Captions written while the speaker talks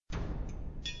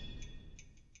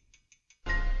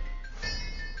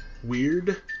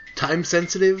weird, time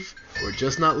sensitive, or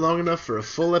just not long enough for a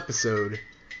full episode,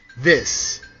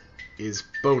 this is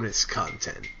bonus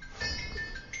content.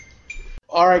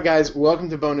 Alright guys, welcome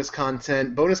to bonus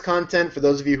content. Bonus content, for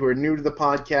those of you who are new to the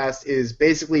podcast, is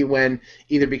basically when,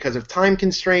 either because of time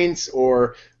constraints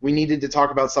or we needed to talk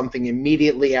about something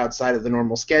immediately outside of the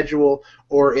normal schedule,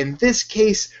 or in this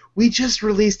case, we just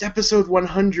released episode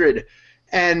 100,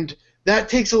 and that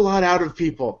takes a lot out of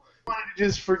people. I wanted to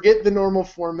just forget the normal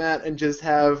format and just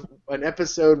have an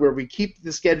episode where we keep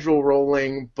the schedule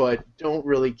rolling but don't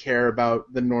really care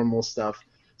about the normal stuff.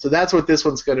 So that's what this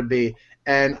one's going to be.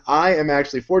 And I am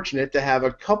actually fortunate to have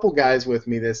a couple guys with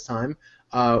me this time.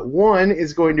 One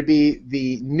is going to be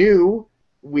the new,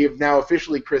 we have now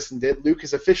officially christened it, Luke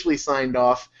has officially signed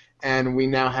off, and we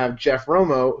now have Jeff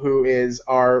Romo, who is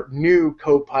our new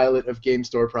co-pilot of Game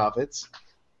Store Profits.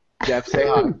 Jeff, say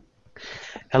hi.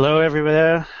 Hello,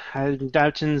 everybody. I'm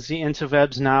out in the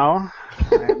interwebs now.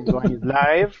 I'm going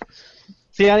live.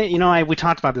 See, we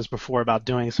talked about this before about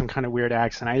doing some kind of weird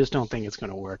accent. I just don't think it's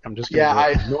going to work. I'm just going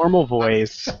to do a normal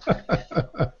voice.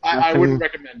 I wouldn't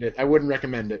recommend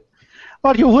it.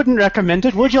 Well, you wouldn't recommend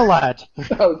it, would you, lad?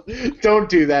 No, don't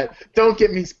do that. Don't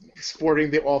get me sporting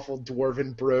the awful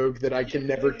dwarven brogue that I can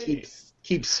never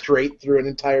keep straight through an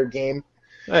entire game.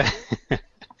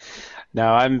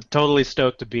 No, I'm totally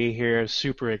stoked to be here.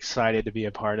 Super excited to be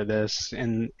a part of this.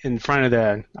 In front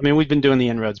of we've been doing the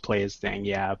Inroads Plays thing,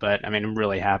 yeah, but I'm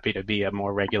really happy to be a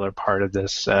more regular part of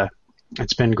this.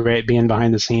 It's been great being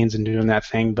behind the scenes and doing that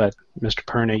thing, but Mr.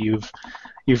 Perna, you've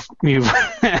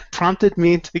prompted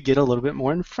me to get a little bit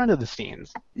more in front of the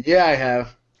scenes. Yeah, I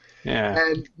have. Yeah.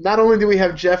 And not only do we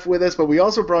have Jeff with us, but we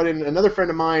also brought in another friend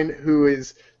of mine who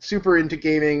is super into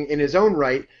gaming in his own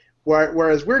right.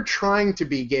 Whereas we're trying to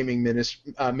be gaming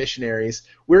missionaries,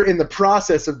 we're in the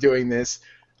process of doing this.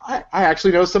 I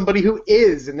actually know somebody who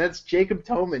is, and that's Jacob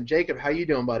Toman. Jacob, how you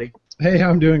doing, buddy? Hey,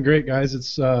 I'm doing great, guys.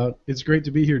 It's great to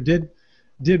be here. Did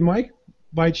Mike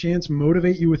by chance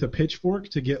motivate you with a pitchfork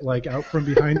to get out from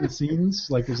behind the scenes?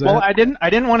 Was that? Well, I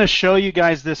didn't want to show you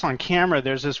guys this on camera.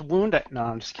 There's this wound. No,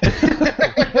 I'm just kidding.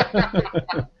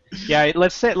 Yeah,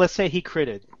 let's say he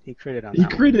critted. He critted on that. He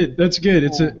critted. That's good.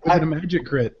 It's a magic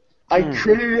crit. I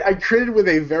critted with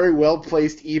a very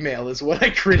well-placed email is what I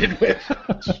critted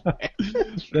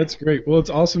with. That's great. Well, it's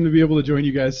awesome to be able to join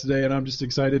you guys today, and I'm just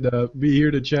excited to be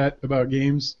here to chat about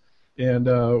games and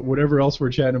whatever else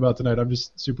we're chatting about tonight. I'm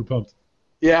just super pumped.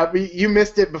 Yeah, you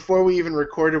missed it before we even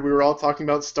recorded. We were all talking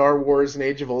about Star Wars and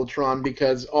Age of Ultron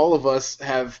because all of us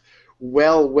have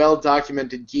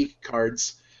well-documented geek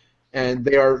cards, and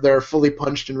they're fully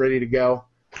punched and ready to go.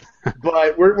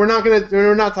 But we're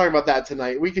not talking about that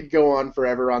tonight. We could go on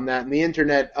forever on that, and the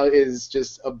internet is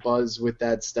just abuzz with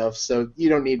that stuff. So you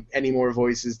don't need any more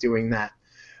voices doing that.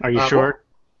 Are you sure?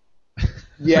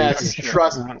 Yes,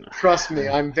 trust me,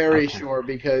 I'm very sure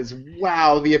because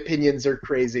wow, the opinions are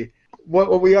crazy.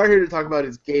 What we are here to talk about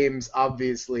is games,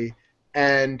 obviously,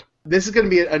 and this is going to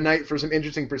be a night for some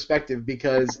interesting perspective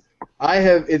because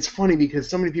it's funny because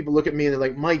so many people look at me and they're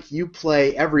like, Mike, you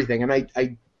play everything, and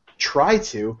I try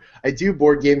to. I do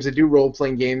board games, I do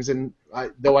role-playing games, and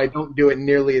though I don't do it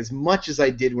nearly as much as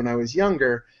I did when I was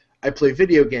younger, I play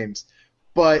video games.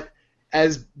 But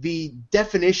as the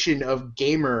definition of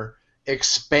gamer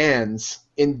expands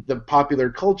in the popular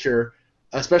culture,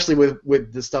 especially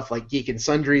with the stuff like Geek and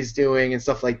Sundry's doing and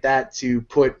stuff like that to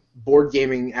put board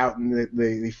gaming out in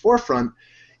the forefront,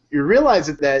 you realize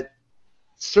that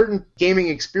certain gaming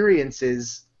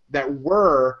experiences that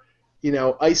were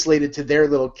isolated to their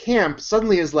little camp,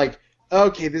 suddenly is like,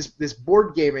 okay, this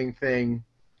board gaming thing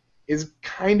is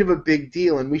kind of a big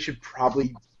deal, and we should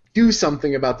probably do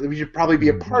something about it. We should probably be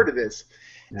a part of this.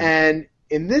 Yeah. And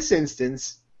in this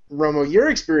instance, Romo,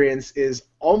 your experience is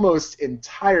almost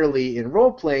entirely in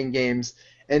role-playing games,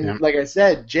 and like I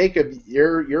said, Jacob,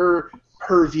 your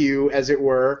purview, as it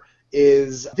were,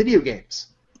 is video games.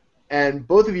 And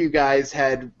both of you guys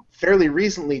had fairly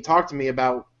recently talked to me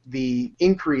about the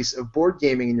increase of board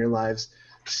gaming in your lives.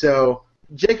 So,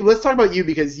 Jacob, let's talk about you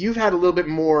because you've had a little bit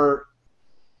more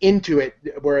into it,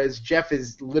 whereas Jeff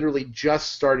is literally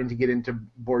just starting to get into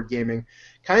board gaming.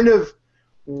 Kind of,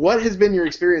 what has been your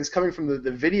experience coming from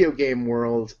the video game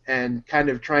world and kind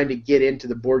of trying to get into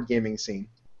the board gaming scene?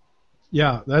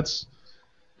 Yeah, that's...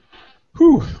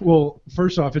 Whew. Well,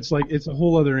 first off, it's a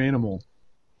whole other animal.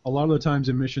 A lot of the times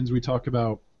in missions we talk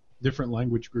about different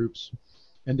language groups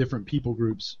and different people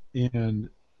groups, and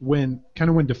when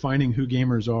defining who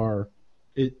gamers are,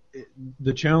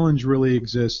 the challenge really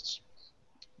exists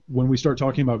when we start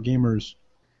talking about gamers,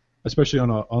 especially on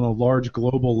a large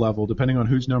global level. Depending on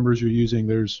whose numbers you're using,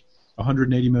 there's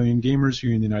 180 million gamers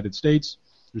here in the United States.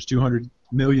 There's 200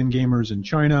 million gamers in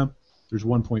China. There's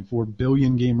 1.4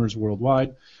 billion gamers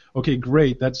worldwide. Okay,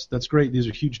 great. That's great. These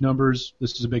are huge numbers.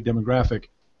 This is a big demographic.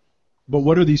 But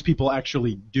what are these people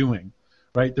actually doing?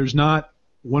 Right? There's not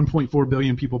 1.4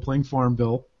 billion people playing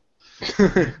Farmville.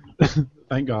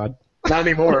 Thank God. Not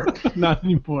anymore. Not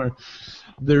anymore.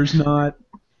 There's not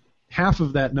half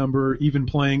of that number even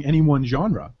playing any one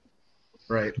genre.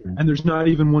 Right. And there's not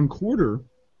even 1/4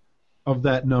 of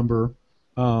that number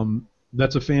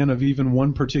that's a fan of even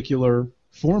one particular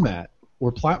format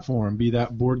or platform, be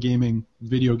that board gaming,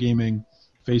 video gaming,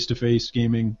 face-to-face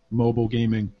gaming, mobile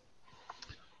gaming.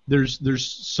 There's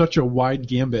such a wide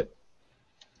gambit,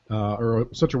 or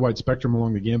such a wide spectrum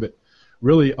along the gambit,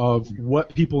 really, of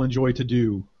what people enjoy to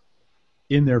do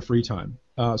in their free time.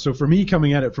 So for me,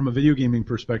 coming at it from a video gaming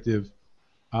perspective,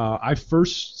 I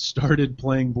first started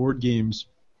playing board games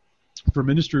for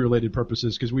ministry-related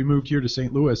purposes because we moved here to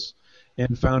St. Louis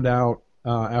and found out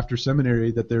after seminary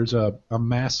that there's a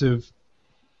massive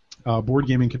board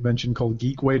gaming convention called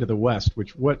Geekway to the West,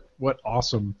 which what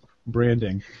awesome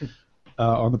branding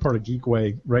on the part of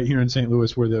Geekway right here in St.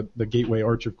 Louis, where the Gateway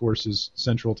Arch, of course, is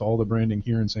central to all the branding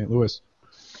here in St. Louis.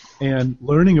 And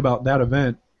learning about that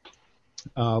event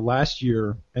last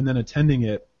year and then attending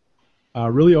it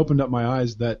really opened up my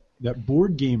eyes that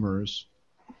board gamers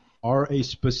are a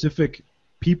specific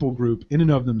people group in and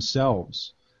of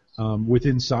themselves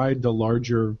inside the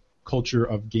larger culture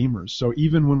of gamers. So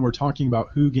even when we're talking about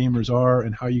who gamers are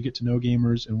and how you get to know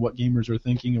gamers and what gamers are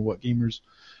thinking and what gamers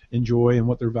enjoy and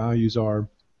what their values are,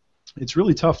 it's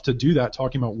really tough to do that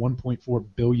talking about 1.4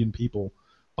 billion people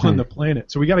on the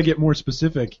planet. So we got to get more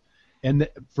specific. And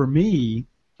for me,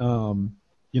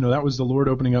 that was the Lord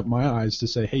opening up my eyes to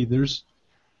say, hey,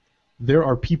 there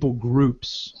are people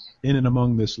groups in and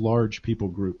among this large people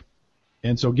group.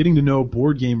 And so getting to know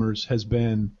board gamers has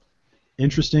been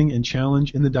interesting and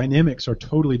challenging, and the dynamics are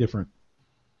totally different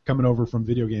coming over from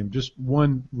video game. Just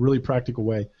one really practical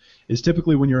way is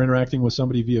typically when you're interacting with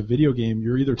somebody via video game,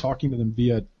 you're either talking to them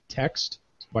via text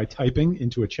by typing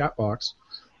into a chat box,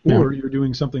 or you're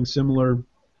doing something similar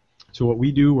to what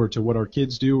we do or to what our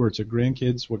kids do or to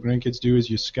grandkids. What grandkids do is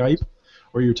you Skype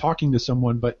or you're talking to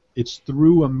someone, but it's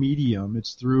through a medium.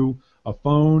 It's through a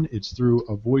phone. It's through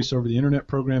a voice over the internet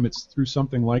program. It's through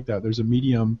something like that. There's a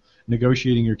medium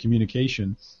negotiating your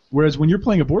communication. Whereas when you're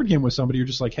playing a board game with somebody, you're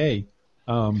just like, hey,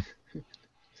 can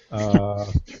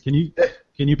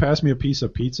you pass me a piece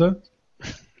of pizza?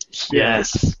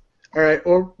 Yes. All right.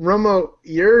 Well, Romo,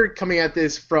 you're coming at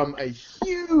this from a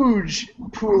huge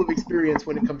pool of experience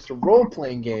when it comes to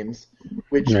role-playing games,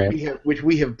 which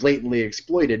we have blatantly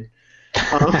exploited.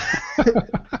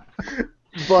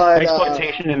 But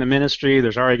exploitation in the ministry.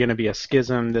 There's already going to be a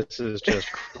schism. This is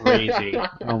just crazy.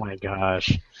 Oh my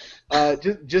gosh.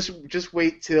 Just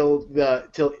wait till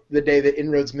the day that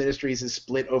Inroads Ministries is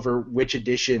split over which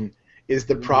edition is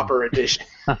the proper edition.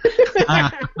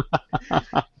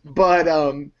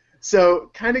 But so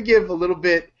kind of give a little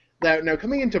bit now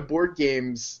coming into board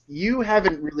games, you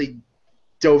haven't really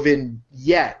dove in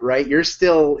yet, right? You're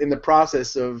still in the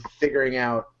process of figuring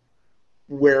out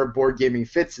where board gaming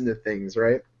fits into things,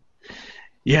 right?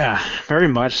 Yeah, very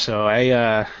much so.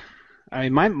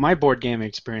 My board game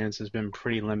experience has been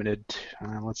pretty limited.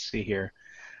 Let's see here.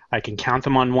 I can count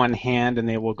them on one hand, and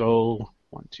they will go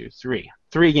 1, 2, 3.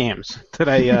 3 games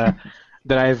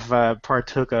that I've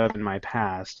partook of in my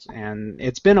past, and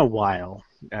it's been a while.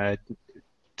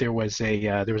 There was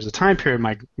a time period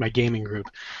in my gaming group.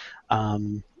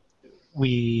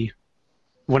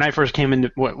 When I first came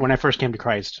to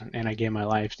Christ and I gave my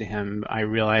life to Him, I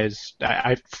realized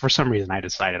I for some reason I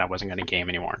decided I wasn't going to game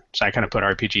anymore. So I kind of put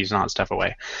RPGs and all that stuff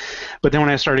away. But then when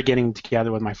I started getting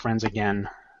together with my friends again,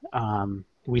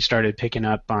 we started picking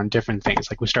up on different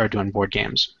things. Like we started doing board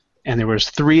games, and there was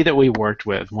 3 that we worked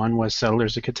with. One was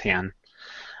Settlers of Catan,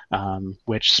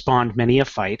 which spawned many a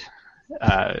fight.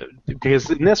 Because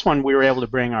in this one we were able to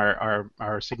bring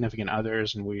our significant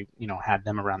others, and we had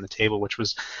them around the table, which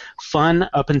was fun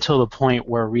up until the point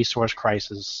where resource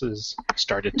crises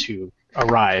started to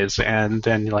arise, and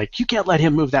then you're like, you can't let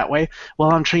him move that way.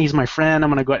 Well, I'm trying. He's my friend. I'm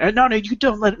gonna go. No, you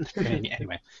don't let him.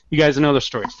 Anyway, you guys know the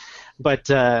stories. But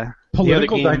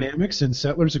political dynamics in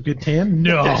Settlers of Catan?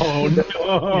 No.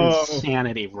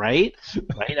 Insanity, right?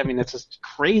 Right? I mean, it's just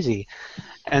crazy.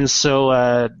 And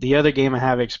so the other game I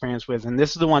have experience with, and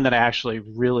this is the one that I actually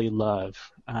really love,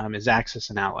 is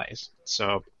Axis and Allies.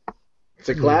 So it's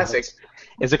a classic.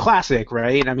 It's a classic,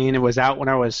 right? I mean, it was out when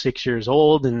I was 6 years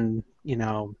old, and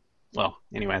well,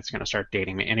 anyway, it's going to start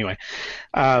dating me. Anyway,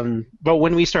 but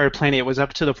when we started playing it was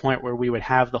up to the point where we would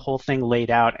have the whole thing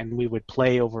laid out and we would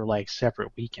play over like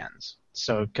separate weekends.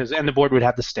 So, and the board would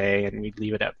have to stay and we'd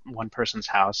leave it at one person's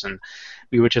house and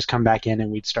we would just come back in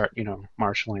and we'd start,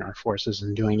 marshaling our forces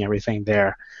and doing everything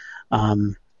there.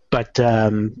 But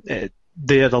the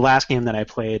last game that I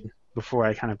played before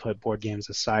I kind of put board games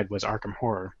aside was Arkham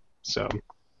Horror. So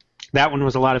that one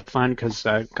was a lot of fun because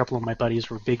a couple of my buddies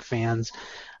were big fans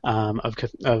of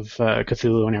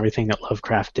Cthulhu and everything that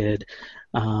Lovecraft did.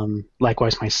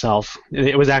 Likewise myself.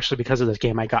 It was actually because of this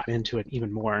game I got into it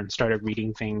even more and started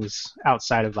reading things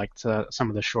outside of like some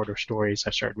of the shorter stories.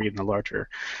 I started reading the larger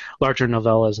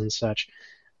novellas and such.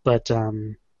 But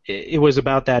it was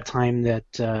about that time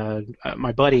that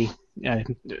my buddy,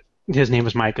 his name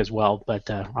was Mike as well, but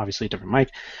obviously a different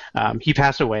Mike, he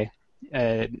passed away.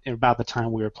 About the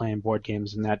time we were playing board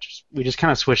games, and we just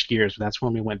kind of switched gears. That's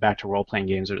when we went back to role-playing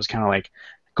games. It was kind of like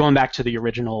going back to the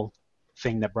original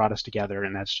thing that brought us together,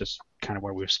 and that's just kind of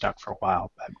where we were stuck for a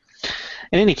while. But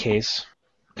in any case,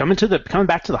 coming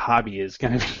back to the hobby is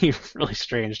going to be really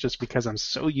strange, just because I'm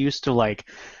so used to like.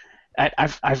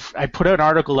 I put out an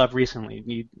article up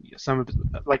recently.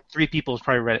 Like 3 people have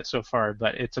probably read it so far,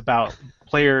 but it's about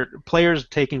players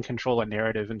taking control of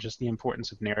narrative and just the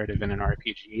importance of narrative in an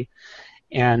RPG.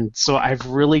 And so I've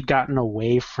really gotten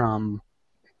away from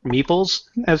meeples,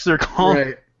 as they're called.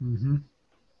 Right. Mm-hmm.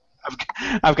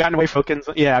 I've gotten away from tokens.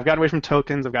 Yeah, I've gotten away from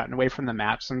tokens. I've gotten away from the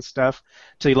maps and stuff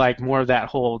to like more of that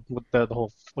whole the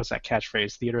whole what's that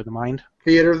catchphrase? Theater of the mind.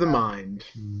 Theater of the mind.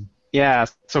 Mm. Yeah,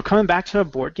 so coming back to a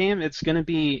board game, it's going to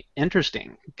be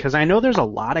interesting because I know there's a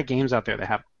lot of games out there that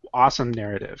have awesome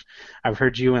narrative. I've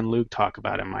heard you and Luke talk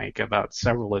about it, Mike, about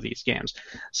several of these games.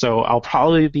 So I'll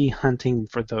probably be hunting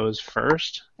for those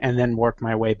first and then work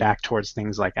my way back towards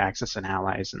things like Axis and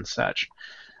Allies and such.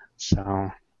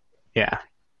 So, yeah,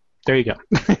 there you go.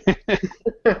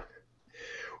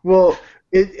 Well,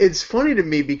 it's funny to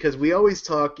me because we always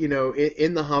talk,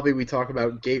 in the hobby we talk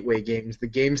about gateway games, the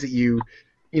games that you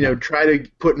try to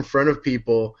put in front of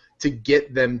people to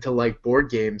get them to like board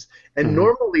games. And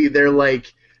normally they're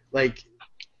like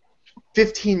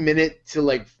 15-minute to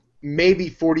like maybe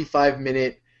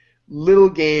 45-minute little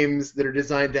games that are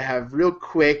designed to have real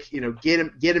quick, get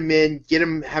them in, get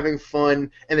them having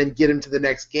fun, and then get them to the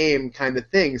next game kind of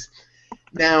things.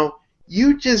 Now,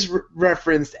 you just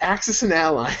referenced Axis and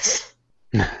Allies.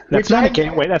 That's not a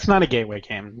gateway. That's not a gateway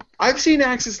game. I've seen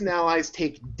Axis and Allies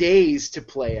take days to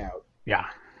play out. Yeah.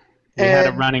 We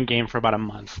had a running game for about a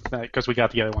month because we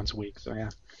got together once a week. So yeah.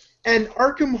 And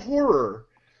Arkham Horror,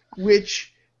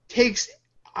 which takes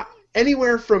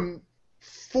anywhere from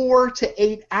 4 to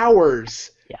 8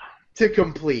 hours to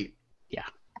complete. Yeah.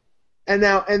 And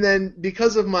then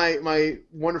because of my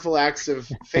wonderful acts of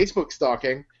Facebook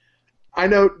stalking, I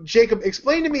know, Jacob,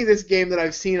 explain to me this game that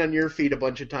I've seen on your feed a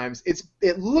bunch of times.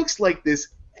 It looks like this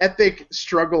epic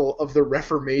struggle of the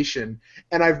Reformation,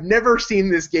 and I've never seen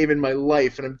this game in my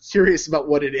life, and I'm curious about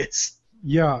what it is.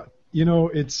 Yeah,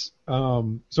 it's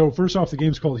so first off, the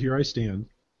game's called Here I Stand.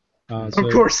 Of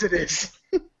course it is.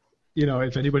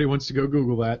 If anybody wants to go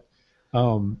Google that,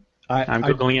 I'm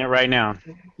Googling it right now.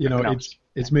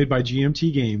 It's made by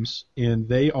GMT Games, and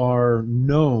they are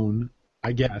known,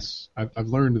 I guess, I've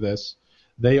learned this,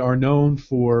 they are known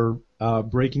for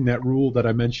breaking that rule that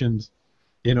I mentioned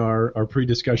in our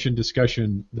pre-discussion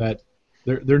discussion, that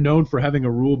they're known for having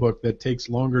a rule book that takes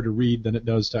longer to read than it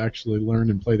does to actually learn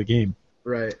and play the game.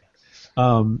 Right.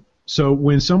 So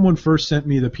when someone first sent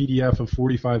me the PDF of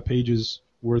 45 pages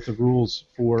worth of rules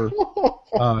for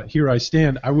Here I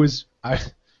Stand, to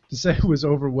say I was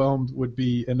overwhelmed would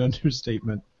be an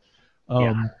understatement.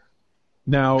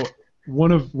 Now,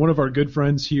 one of our good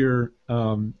friends here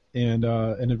and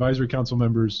an advisory council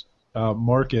members,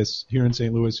 Marcus here in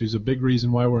St. Louis, who's a big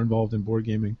reason why we're involved in board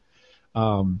gaming,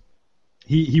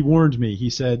 he warned me. He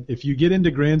said, if you get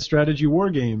into grand strategy war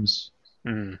games,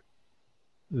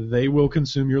 they will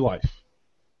consume your life.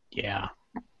 Yeah.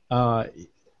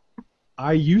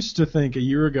 I used to think a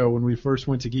year ago when we first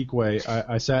went to Geekway,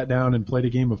 I sat down and played a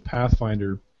game of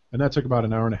Pathfinder, and that took about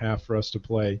an hour and a half for us to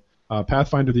play.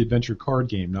 Pathfinder the adventure card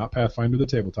game, not Pathfinder the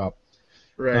tabletop.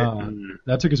 Right.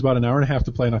 That took us about an hour and a half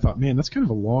to play, and I thought, man, that's kind of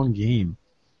a long game.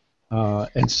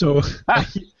 And so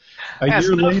a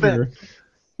year later,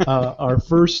 our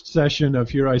first session of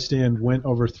Here I Stand went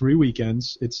over 3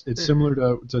 weekends. It's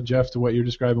similar to Jeff, to what you're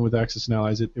describing with Axis and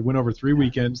Allies. It went over 3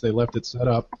 weekends. They left it set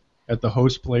up at the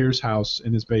host player's house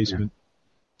in his basement.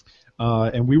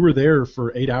 And we were there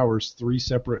for 8 hours, 3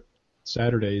 separate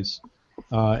Saturdays.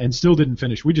 and still didn't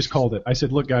finish. We just called it. I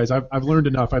said, look, guys, I've learned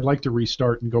enough. I'd like to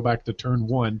restart and go back to turn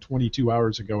 1 22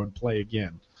 hours ago and play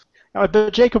again.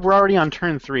 But Jacob, we're already on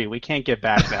turn 3. We can't get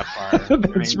back that far.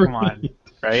 That's Come on,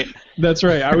 right? That's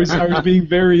right. I was being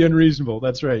very unreasonable.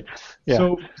 That's right.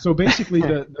 Yeah. So basically,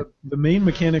 the main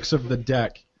mechanics of the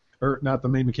deck, or not the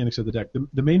main mechanics of the deck,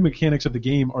 the main mechanics of the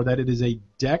game are that it is a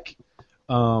deck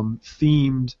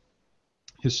themed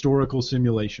historical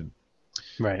simulation.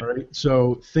 Right. All right.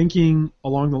 So thinking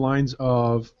along the lines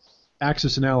of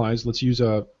Axis and Allies, let's use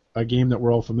a game that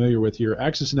we're all familiar with here.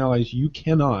 Axis and Allies, you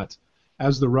cannot,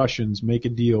 as the Russians, make a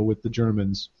deal with the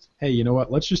Germans. Hey, you know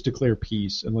what? Let's just declare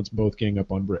peace and let's both gang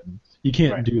up on Britain. You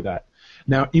can't do that.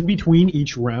 Now, in between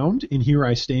each round, in Here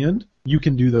I Stand, you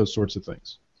can do those sorts of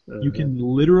things. You can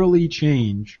literally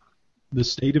change the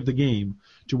state of the game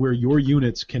to where your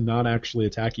units cannot actually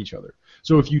attack each other.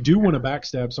 So if you do want to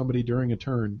backstab somebody during a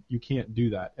turn, you can't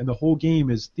do that. And the whole game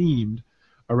is themed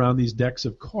around these decks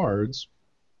of cards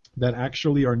that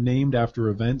actually are named after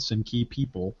events and key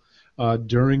people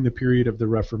during the period of the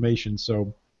Reformation.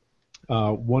 So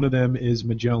one of them is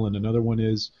Magellan, another one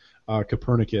is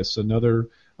Copernicus, another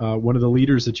one of the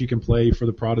leaders that you can play for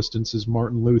the Protestants is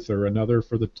Martin Luther, another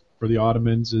for the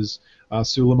Ottomans is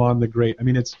Suleiman the Great. I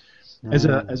mean, it's as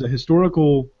a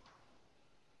historical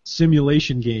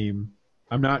simulation game,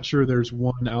 I'm not sure there's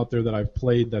one out there that I've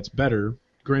played that's better.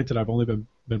 Granted, I've only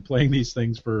been playing these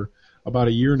things for about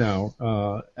a year now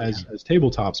as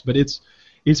tabletops, but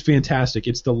it's fantastic.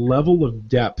 It's the level of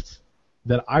depth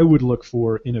that I would look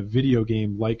for in a video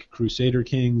game like Crusader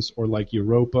Kings or like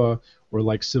Europa or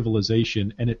like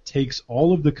Civilization, and it takes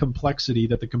all of the complexity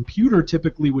that the computer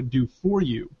typically would do for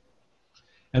you,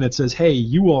 and it says, hey,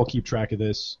 you all keep track of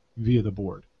this via the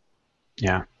board.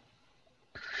 Yeah.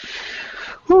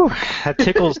 Whew, that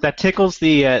tickles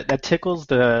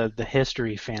the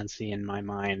history fancy in my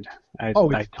mind.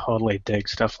 I totally dig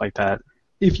stuff like that.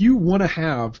 If you want to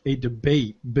have a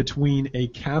debate between a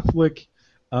Catholic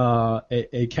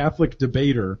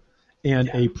debater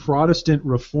and a Protestant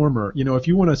reformer, if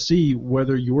you want to see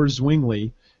whether your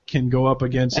Zwingli can go up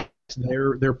against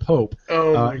their Pope,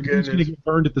 who's going to get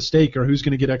burned at the stake or who's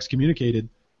going to get excommunicated,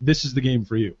 this is the game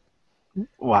for you.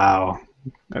 Wow.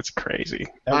 That's crazy.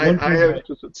 I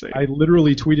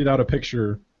literally tweeted out a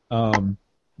picture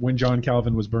when John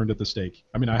Calvin was burned at the stake.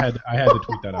 I mean, I had to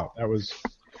tweet that out.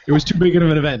 It was too big of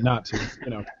an event not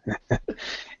to,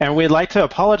 And we'd like to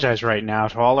apologize right now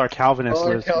to all our Calvinist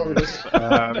listeners,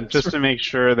 just to make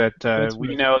sure that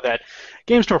we know that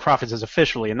Game Store Profits is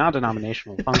officially a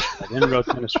non-denominational function of Inroads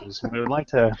Ministries, and we would like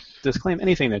to disclaim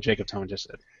anything that Jacob Tone just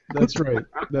said. That's right.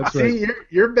 That's right. See,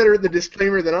 you're better at the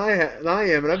disclaimer than I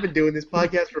am, and I've been doing this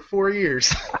podcast for 4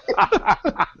 years.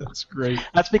 That's great.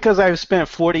 That's because I've spent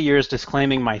 40 years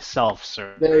disclaiming myself,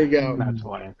 sir. There you go. That's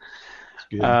why.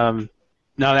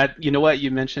 No, you know what?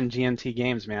 You mentioned GMT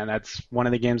games, man. That's one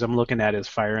of the games I'm looking at is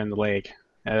Fire in the Lake,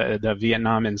 the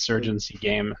Vietnam insurgency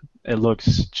game. It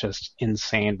looks just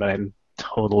insane, but I'm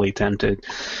totally tempted.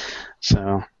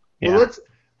 So, yeah. Well,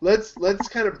 let's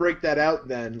kind of break that out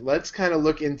then. Let's kind of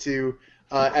look into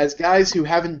as guys who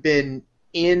haven't been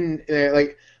in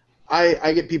like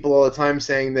I get people all the time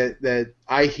saying that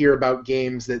I hear about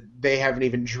games that they haven't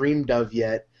even dreamed of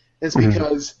yet. It's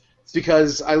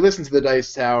because I listen to the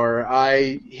Dice Tower.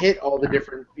 I hit all the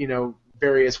different,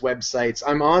 various websites.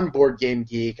 I'm on Board Game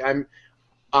Geek.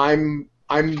 I'm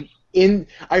in.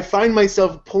 I find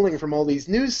myself pulling from all these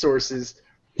news sources.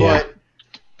 But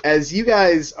as you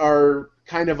guys are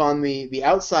kind of on the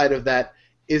outside of that,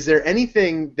 is there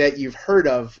anything that you've heard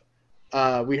of?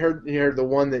 We heard the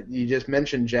one that you just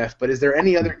mentioned, Jeff. But is there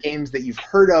any other games that you've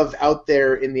heard of out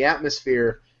there in the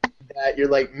atmosphere that you're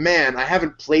like, man, I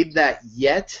haven't played that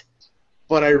yet,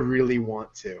 but I really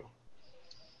want to?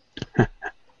 I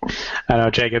don't know,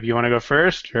 Jacob, you want to go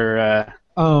first, or?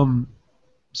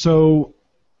 So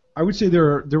I would say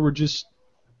there were just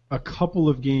a couple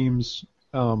of games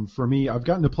for me. I've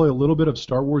gotten to play a little bit of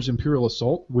Star Wars Imperial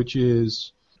Assault, which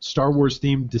is Star Wars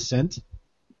themed Descent.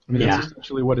 I mean, that's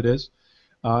essentially what it is.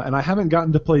 And I haven't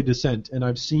gotten to play Descent, and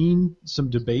I've seen some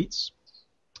debates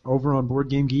over on Board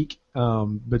Game Geek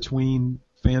between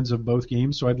fans of both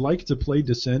games. So I'd like to play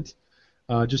Descent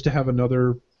just to have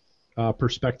another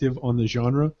perspective on the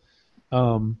genre.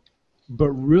 But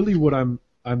really, what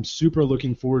I'm super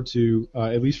looking forward to,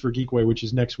 at least for Geekway, which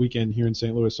is next weekend here in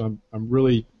St. Louis, so I'm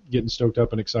really getting stoked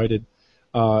up and excited,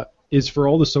 is for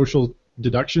all the social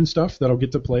deduction stuff that I'll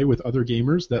get to play with other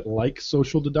gamers that like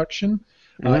social deduction.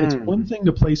 It's one thing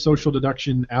to play social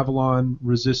deduction, Avalon,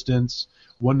 Resistance,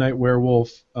 One Night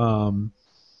Werewolf,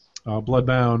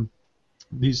 Bloodbound,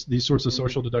 these sorts of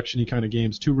social deduction-y kind of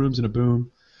games, Two Rooms and a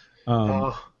Boom.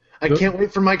 I can't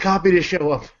wait for my copy to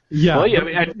show up. Yeah. Well,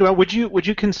 yeah. Would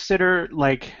you consider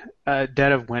like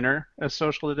Dead of Winter a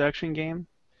social deduction game?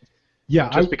 Yeah.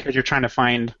 Just because you're trying to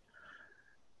find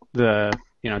the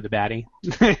baddie,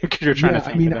 because you're trying to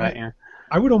think about it. Yeah.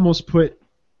 I would almost put,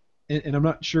 and I'm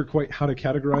not sure quite how to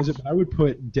categorize it, but I would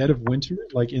put Dead of Winter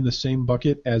like in the same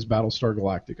bucket as Battlestar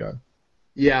Galactica.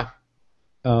 Yeah.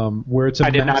 Where it's a I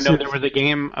did massive... not know there was a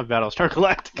game of Battlestar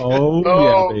Galactica.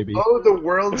 Oh, yeah, baby. Oh, the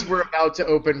worlds were about to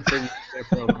open for you.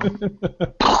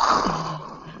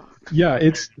 Yeah,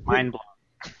 it's mind blowing.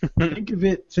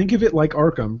 Think of it like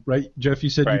Arkham, right? Jeff, you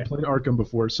said Right. you played Arkham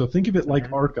before, so think of it like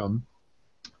Arkham.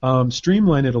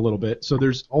 Streamline it a little bit. So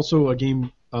there's also a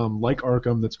game like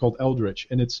Arkham that's called Eldritch,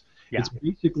 and it's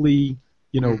basically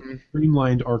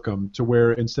streamlined Arkham to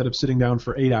where instead of sitting down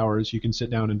for 8 hours, you can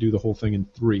sit down and do the whole thing in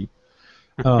 3.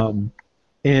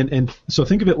 And so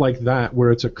think of it like that,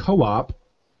 where it's a co-op.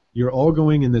 You're all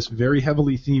going in this very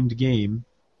heavily themed game.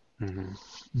 Mm-hmm.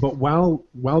 But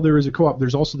while there is a co-op,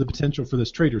 there's also the potential for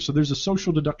this traitor. So there's a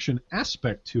social deduction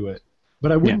aspect to it.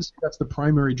 But I wouldn't say that's the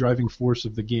primary driving force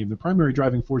of the game. The primary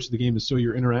driving force of the game is still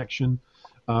your interaction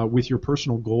with your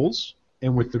personal goals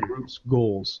and with the group's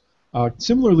goals.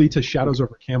 Similarly to Shadows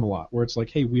over Camelot, where it's like,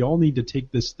 hey, we all need to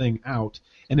take this thing out,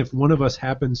 and if one of us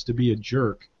happens to be a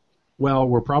jerk, well,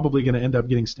 we're probably going to end up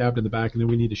getting stabbed in the back, and then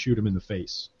we need to shoot him in the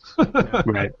face.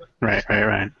 Right.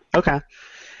 Okay.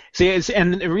 See,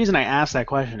 and the reason I asked that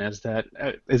question is that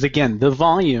is again the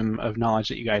volume of knowledge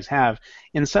that you guys have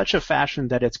in such a fashion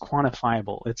that it's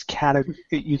quantifiable.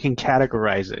 You can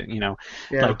categorize it,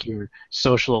 like your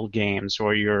social games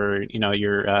or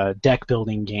your deck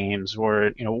building games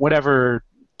or whatever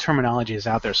terminology is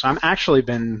out there. So I'm actually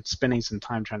been spending some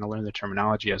time trying to learn the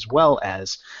terminology as well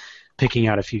as picking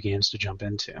out a few games to jump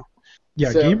into.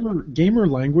 Yeah, so, gamer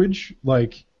language.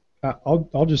 Like,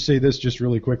 I'll just say this just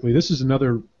really quickly. This is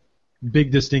another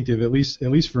big distinctive, at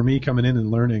least for me coming in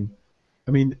and learning.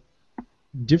 I mean,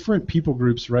 different people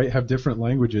groups, right, have different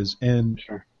languages, and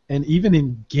even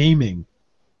in gaming,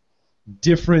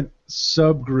 different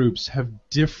subgroups have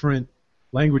different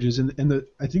languages. And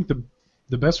I think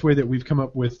the best way that we've come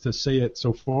up with to say it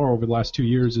so far over the last 2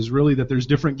 years is really that there's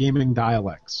different gaming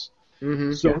dialects.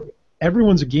 Mm-hmm. So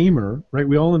everyone's a gamer, right?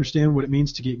 We all understand what it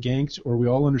means to get ganked, or we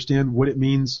all understand what it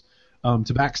means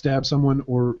to backstab someone,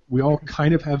 or we all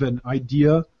kind of have an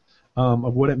idea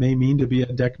of what it may mean to be a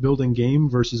deck-building game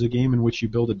versus a game in which you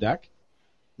build a deck.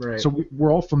 Right. So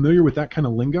we're all familiar with that kind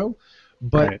of lingo,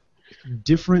 but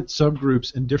different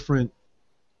subgroups and different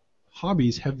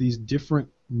hobbies have these different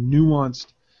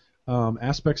nuanced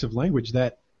aspects of language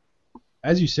that,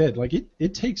 as you said, like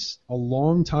it takes a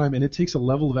long time and it takes a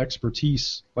level of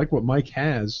expertise like what Mike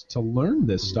has to learn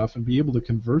this stuff and be able to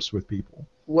converse with people.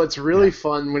 What's really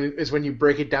fun is when you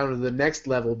break it down to the next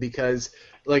level, because,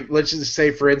 like, let's just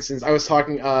say, for instance, I was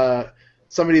talking,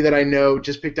 somebody that I know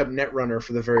just picked up Netrunner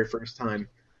for the very first time.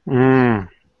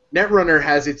 Netrunner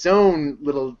has its own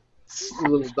little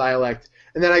dialect,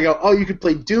 and then I go, oh, you could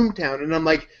play Doomtown, and I'm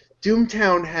like,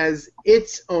 Doomtown has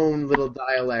its own little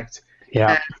dialect. Yeah.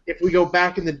 And if we go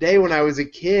back in the day when I was a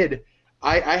kid,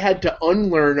 I had to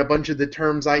unlearn a bunch of the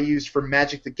terms I used for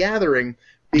Magic the Gathering,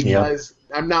 because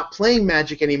I'm not playing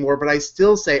Magic anymore, but I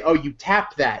still say, oh, you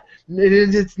tap that.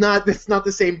 It's not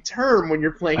the same term when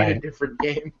you're playing in a different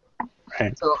game.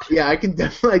 Right. So, yeah, I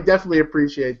definitely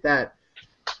appreciate that.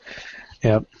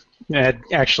 Yep.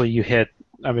 Actually, you hit...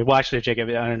 actually, Jacob,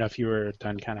 I don't know if you were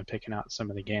done kind of picking out some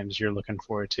of the games you're looking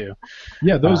forward to.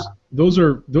 Yeah, those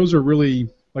are really,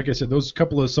 like I said, those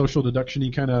couple of social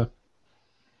deduction-y kind of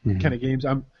games.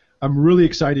 I'm really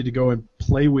excited to go and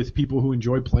play with people who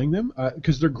enjoy playing them,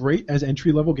 because they're great as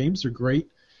entry-level games. They're great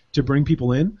to bring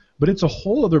people in, but it's a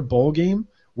whole other ball game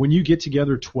when you get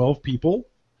together 12 people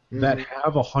that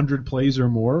have 100 plays or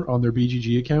more on their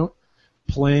BGG account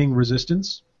playing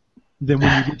Resistance than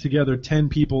when you get together 10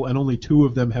 people and only 2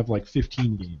 of them have like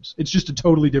 15 games. It's just a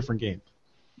totally different game.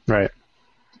 Right.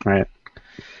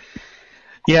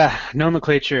 Yeah,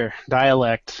 nomenclature,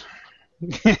 dialect,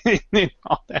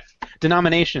 all that.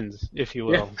 Denominations, if you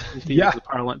will. Yeah.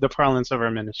 The parlance of our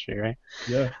ministry, right?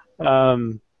 Yeah.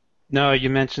 No, you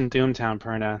mentioned Doomtown,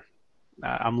 Perna.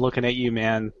 I'm looking at you,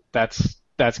 man. That's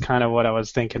kind of what I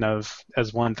was thinking of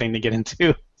as one thing to get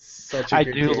into. I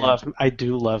do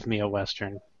love me a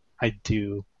Western. I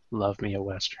do love me a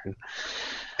Western.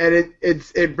 And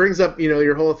it brings up,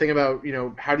 your whole thing about,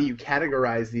 how do you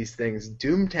categorize these things?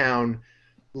 Doomtown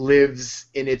lives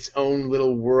in its own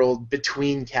little world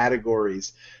between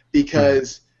categories,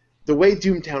 because the way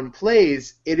Doomtown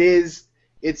plays, it's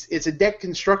a deck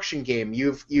construction game.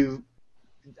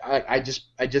 I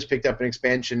just picked up an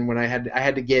expansion when I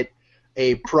had to get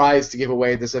a prize to give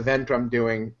away at this event I'm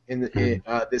doing in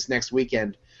this next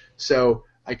weekend. So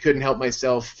I couldn't help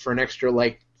myself. For an extra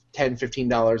like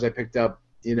 $10-15, I picked up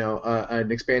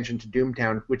an expansion to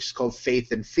Doomtown, which is called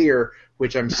Faith and Fear,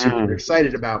 which I'm super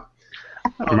excited about.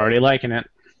 I'm already liking it.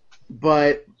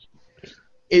 But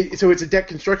so it's a deck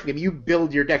construction game. You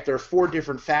build your deck. There are 4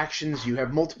 different factions. You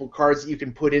have multiple cards that you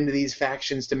can put into these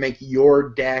factions to make your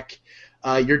deck.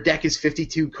 Your deck is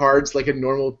 52 cards, like a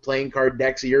normal playing card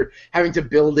deck, so you're having to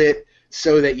build it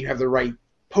so that you have the right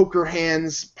poker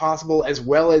hands possible, as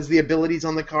well as the abilities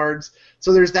on the cards.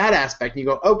 So there's that aspect, and you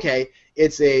go, okay,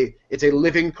 it's a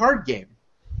living card game.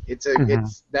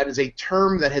 That is a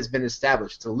term that has been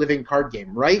established. It's a living card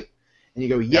game, right? And you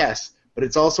go, yes, but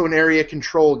it's also an area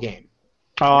control game.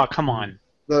 Oh, come on.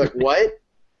 They're like, what?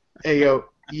 And you go,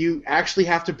 you actually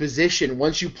have to position,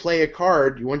 once you play a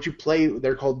card,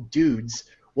 they're called dudes.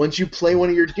 Once you play one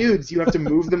of your dudes, you have to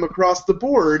move them across the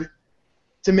board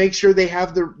to make sure they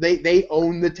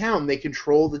own the town, they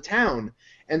control the town.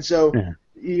 And so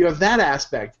you have that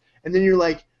aspect. And then you're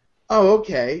like, oh,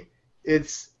 okay,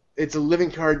 it's a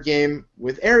living card game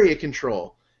with area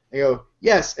control. I go,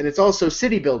 yes, and it's also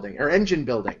city building or engine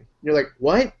building. And you're like,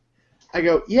 what? I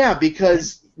go, yeah,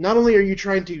 because not only are you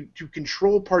trying to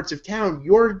control parts of town,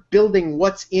 you're building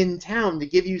what's in town to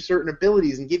give you certain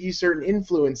abilities and give you certain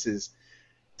influences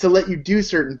to let you do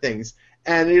certain things.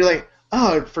 And you're like,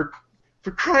 oh, for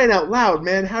crying out loud,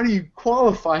 man, how do you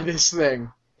qualify this thing?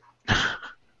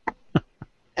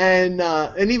 And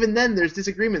even then, there's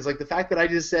disagreements. Like the fact that I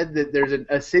just said that there's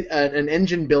an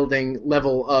engine building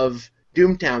level of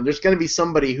Doomtown, there's going to be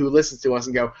somebody who listens to us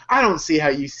and go, I don't see how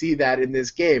you see that in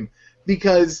this game.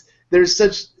 Because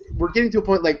we're getting to a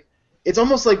point, like, it's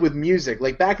almost like with music.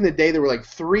 Like, back in the day, there were, like,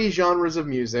 3 genres of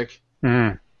music,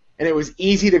 and it was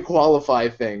easy to qualify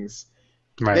things.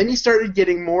 Right. Then you started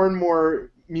getting more and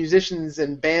more musicians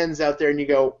and bands out there, and you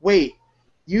go, wait,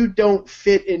 you don't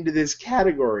fit into this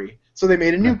category. So they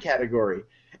made a new category.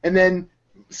 And then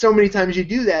so many times you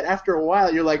do that, after a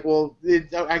while, you're like, well,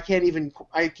 I can't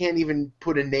even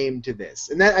put a name to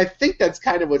this. And I think that's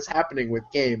kind of what's happening with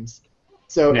games.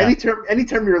 So any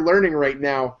term you're learning right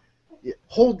now,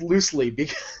 hold loosely,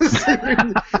 because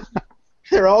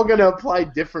they're all going to apply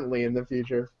differently in the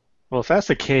future. Well, if that's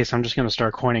the case, I'm just going to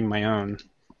start coining my own.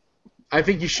 I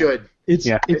think you should. It's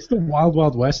the wild,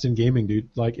 wild west in gaming, dude.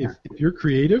 Like, if you're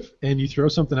creative and you throw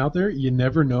something out there, you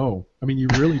never know. I mean, you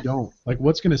really don't. Like,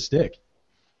 what's going to stick?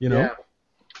 You know? Yeah.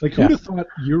 Like, who'd have thought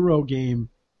Euro game,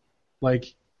 like,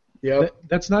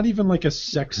 that's not even like a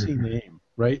sexy name,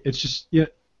 right? It's just,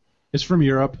 it's from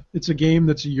Europe. It's a game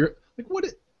that's like, what?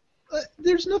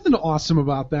 There's nothing awesome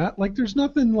about that. Like, there's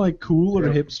nothing like cool or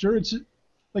hipster. It's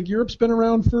like Europe's been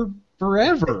around for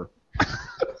forever.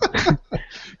 As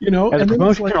a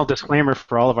promotional disclaimer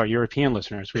for all of our European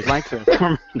listeners, we'd like to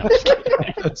inform.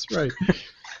 That's right.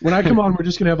 When I come on, we're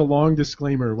just gonna have a long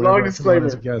disclaimer. Long disclaimer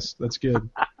as a guest. That's good.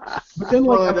 But then,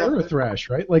 like, Amerithrash,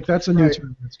 right? Like, that's a new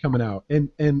term that's coming out.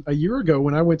 And a year ago,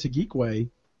 when I went to Geekway,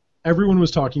 everyone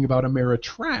was talking about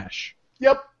Ameritrash.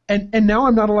 Yep. And now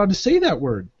I'm not allowed to say that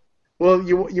word. Well,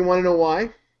 you want to know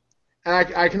why? I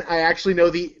actually know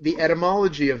the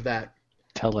etymology of that.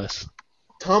 Tell us.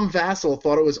 Tom Vassell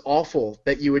thought it was awful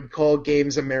that you would call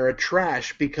games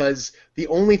Ameritrash, because the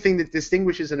only thing that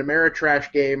distinguishes an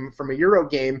Ameritrash game from a Euro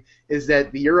game is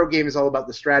that the Euro game is all about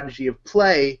the strategy of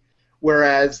play,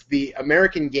 whereas the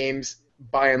American games,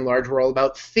 by and large, were all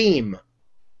about theme.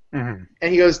 Mm-hmm.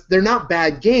 And he goes, they're not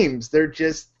bad games, they're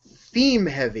just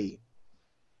theme-heavy.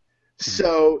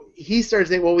 So he starts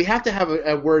saying, well, we have to have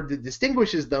a word that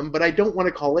distinguishes them, but I don't want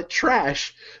to call it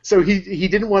trash. So he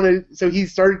didn't want to. So he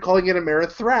started calling it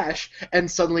Amerithrash, and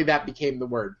suddenly that became the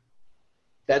word.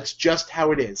 That's just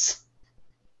how it is.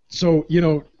 So,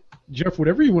 Jeff,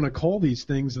 whatever you want to call these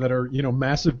things that are,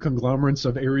 massive conglomerates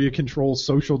of area control,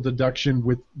 social deduction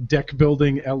with deck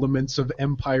building elements of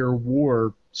empire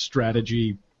war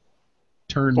strategy,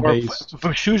 turn-based.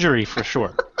 Fushugery, for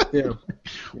sure. Yeah.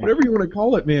 Whatever you want to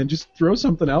call it, man, just throw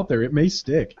something out there. It may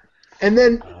stick. And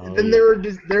then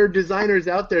there are designers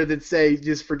out there that say,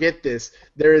 just forget this.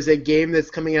 There is a game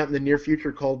that's coming out in the near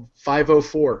future called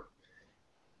 504.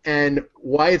 And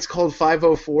why it's called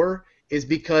 504 is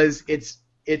because it's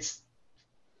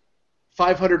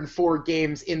 504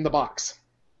 games in the box.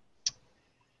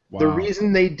 Wow. The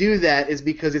reason they do that is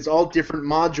because it's all different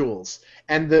modules.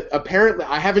 And apparently,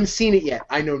 I haven't seen it yet.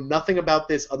 I know nothing about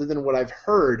this other than what I've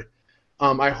heard.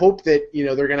 I hope that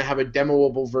they're going to have a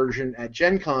demoable version at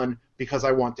Gen Con, because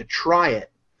I want to try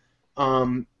it.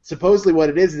 Supposedly what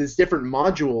it is different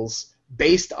modules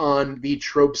based on the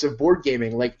tropes of board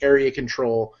gaming, like area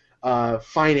control,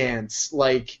 finance,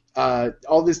 like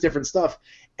all this different stuff.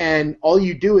 And all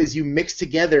you do is you mix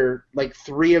together like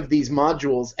 3 of these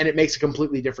modules, and it makes a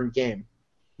completely different game.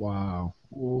 Wow.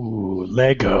 Ooh,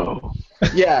 Lego.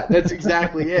 Yeah, that's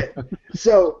exactly it.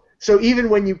 So even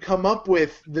when you come up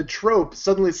with the trope,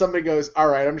 suddenly somebody goes, all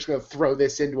right, I'm just going to throw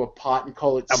this into a pot and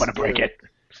call it I'm going to break it.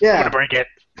 Yeah. I'm going to break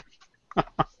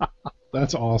it.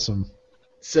 That's awesome.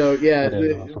 So, yeah,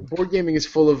 awesome. Board gaming is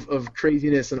full of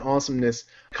craziness and awesomeness.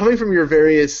 Coming from your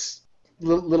various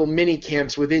little mini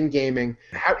camps within gaming,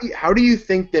 how do you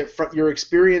think that from your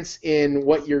experience in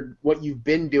what you've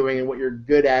been doing and what you're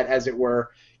good at, as it were,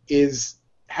 is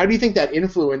how do you think that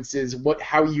influences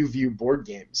how you view board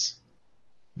games?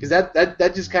 Because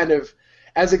that just kind of,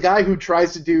 as a guy who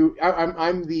tries to do,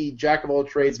 I'm the jack of all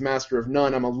trades, master of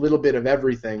none. I'm a little bit of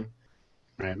everything.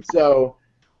 Right. So,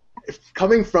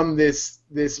 coming from this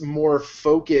more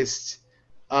focused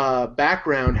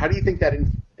background, how do you think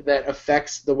that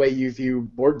affects the way you view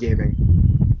board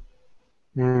gaming?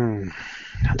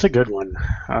 That's a good one.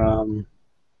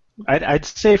 I'd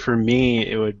say for me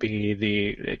it would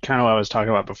be kind of what I was talking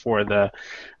about before, the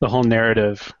whole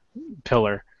narrative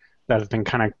pillar that I've been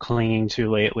kind of clinging to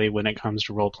lately when it comes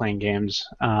to role-playing games.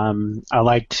 I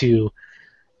like to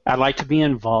be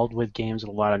involved with games with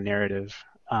a lot of narrative,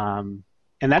 and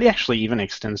that actually even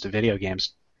extends to video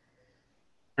games.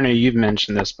 I know you've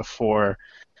mentioned this before,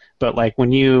 but like for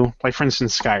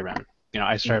instance, Skyrim.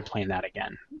 I started playing that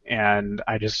again, and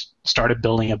I just started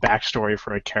building a backstory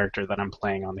for a character that I'm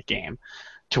playing on the game,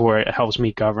 to where it helps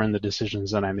me govern the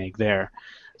decisions that I make there.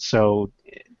 So,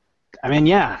 I mean,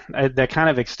 yeah, that kind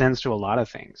of extends to a lot of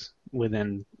things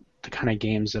within the kind of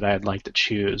games that I'd like to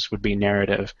choose would be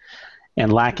narrative.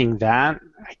 And lacking that,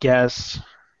 I guess,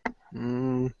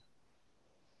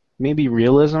 maybe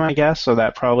realism, I guess. So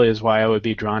that probably is why I would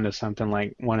be drawn to something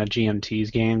like one of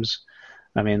GMT's games.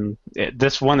 I mean,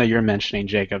 this one that you're mentioning,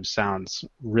 Jacob, sounds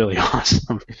really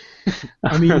awesome.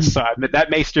 I mean, so that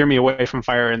may steer me away from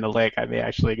Fire in the Lake. I may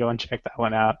actually go and check that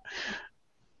one out.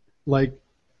 Like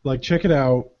check it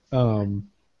out.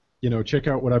 Check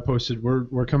out what I posted.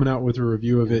 We're coming out with a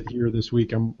review of it here this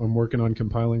week. I'm working on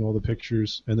compiling all the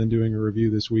pictures and then doing a review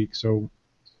this week. So,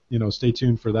 stay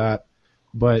tuned for that.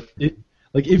 But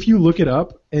if you look it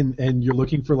up and you're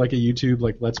looking for like a YouTube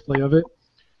Let's Play of it,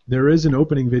 there is an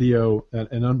opening video, an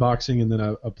unboxing, and then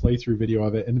a playthrough video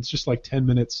of it, and it's just like 10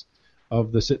 minutes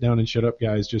of the sit down and shut up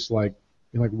guys, just like,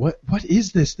 you're like, what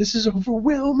is this? This is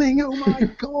overwhelming. Oh my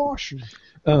gosh.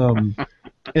 And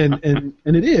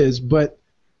it is, but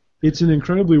it's an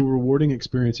incredibly rewarding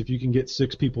experience if you can get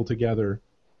 6 people together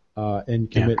and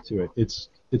commit to it.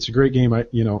 It's a great game. I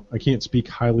can't speak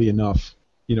highly enough.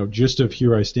 Just of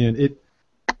Here I Stand.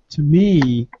 To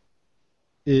me,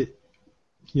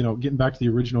 getting back to the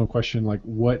original question, like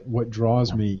what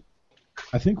draws me,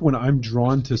 I think when I'm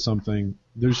drawn to something,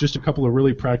 there's just a couple of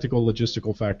really practical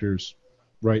logistical factors,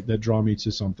 right, that draw me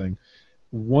to something.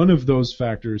 One of those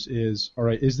factors is, all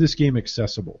right, is this game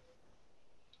accessible?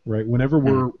 Right?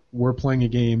 Whenever we're playing a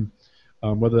game,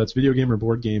 whether that's video game or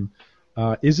board game,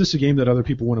 is this a game that other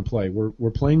people want to play?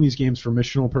 We're playing these games for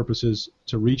missional purposes,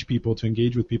 to reach people, to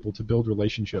engage with people, to build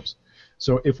relationships.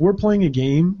 So if we're playing a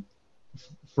game,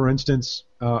 for instance,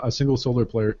 a single solo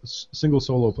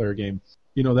player game,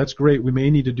 that's great. We may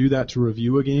need to do that to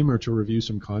review a game or to review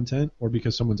some content, or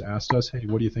because someone's asked us, hey,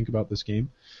 what do you think about this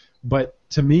game? But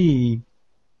to me,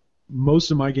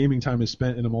 most of my gaming time is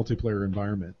spent in a multiplayer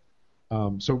environment.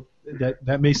 So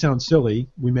that may sound silly.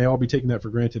 We may all be taking that for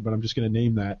granted, but I'm just going to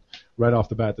name that right off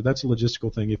the bat, that's a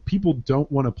logistical thing. If people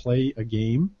don't want to play a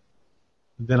game,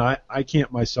 then I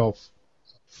can't myself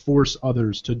force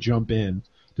others to jump in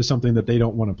to something that they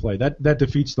don't want to play. That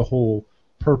defeats the whole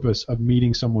purpose of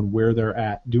meeting someone where they're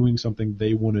at, doing something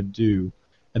they want to do,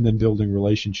 and then building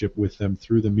relationship with them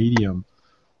through the medium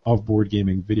of board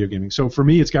gaming, video gaming. So for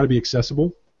me, it's got to be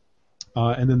accessible.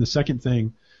 And then the second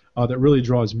thing that really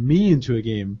draws me into a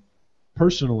game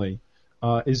personally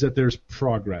is that there's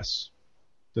progress,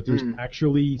 that there's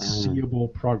actually seeable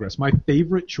progress. My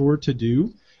favorite chore to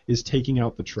do is taking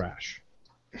out the trash.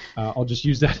 I'll just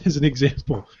use that as an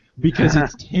example because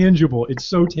it's tangible. It's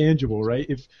so tangible, right?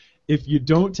 If you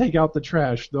don't take out the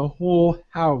trash, the whole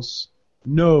house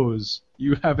knows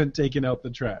you haven't taken out the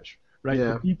trash, right?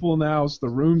 Yeah. The people in the house, the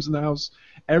rooms in the house,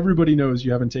 everybody knows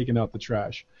you haven't taken out the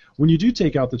trash. When you do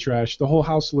take out the trash, the whole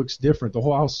house looks different. The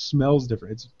whole house smells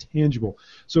different. It's tangible.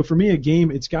 So for me, a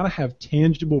game, it's got to have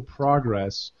tangible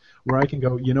progress where I can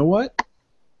go, you know what?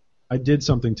 I did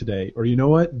something today. Or you know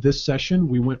what? This session,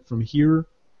 we went from here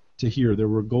to here. There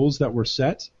were goals that were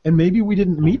set, and maybe we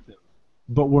didn't meet them.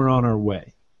 but we're on our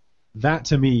way. That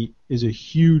to me is a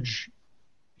huge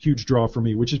draw for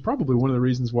me, which is probably one of the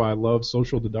reasons why I love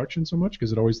social deduction so much,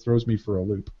 because it always throws me for a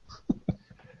loop.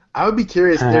 I would be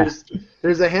curious.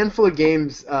 There's a handful of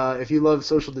games. If you love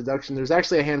social deduction, there's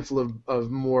actually a handful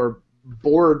of more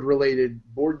board-related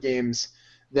board games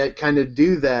that kind of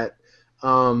do that.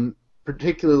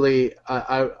 Particularly,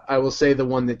 I will say the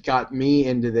one that got me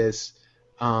into this.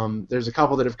 There's a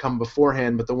couple that have come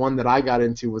beforehand, but the one that I got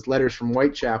into was Letters from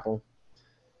Whitechapel,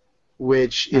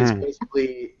 which is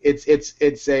basically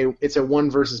it's a one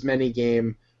versus many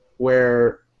game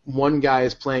where one guy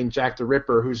is playing Jack the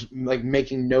Ripper, who's like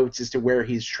making notes as to where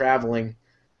he's traveling,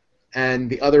 and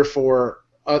the other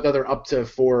up to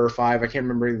 4 or 5, I can't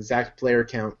remember the exact player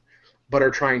count, but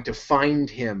are trying to find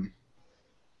him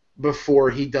before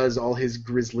he does all his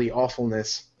grisly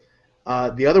awfulness.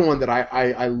 The other one that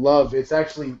I love, it's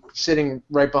actually sitting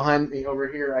right behind me over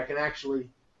here. I can actually,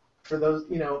 for those,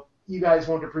 you guys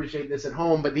won't appreciate this at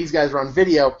home, but these guys are on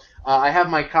video. I have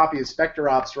my copy of Spectre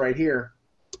Ops right here.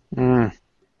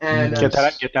 And get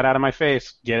that out of my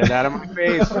face. Get it out of my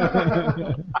face.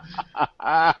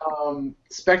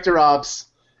 Spectre Ops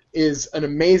is an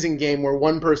amazing game where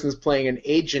one person is playing an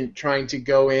agent trying to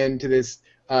go into this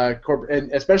corporate,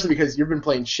 and especially because you've been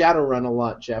playing Shadowrun a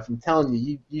lot, Jeff. I'm telling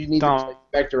you, you need to play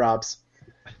Spectre Ops.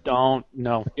 No.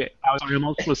 I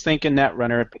almost was thinking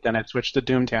Netrunner, but then I switched to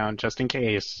Doomtown just in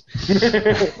case.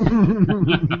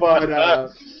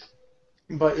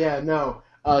 But yeah, no.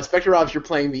 Spectre Ops, you're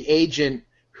playing the agent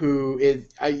who is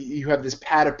you have this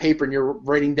pad of paper and you're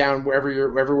writing down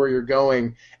everywhere you're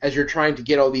going as you're trying to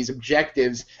get all these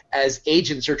objectives as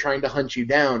agents are trying to hunt you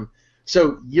down.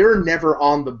 So you're never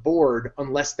on the board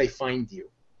unless they find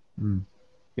you.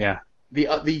 Yeah.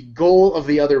 The goal of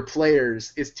the other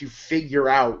players is to figure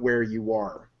out where you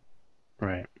are.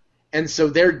 Right. And so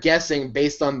they're guessing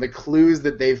based on the clues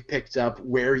that they've picked up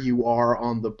where you are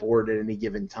on the board at any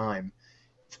given time.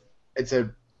 It's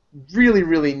a really,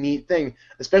 really neat thing,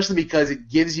 especially because it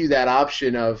gives you that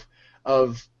option of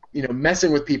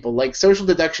messing with people. Like social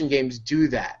deduction games do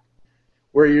that,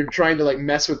 where you're trying to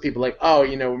mess with people, like, oh,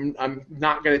 I'm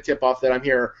not going to tip off that I'm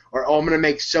here, or oh, I'm going to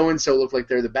make so and so look like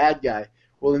they're the bad guy.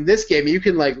 Well, in this game, you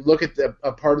can look at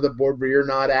a part of the board where you're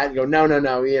not at and go,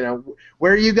 no,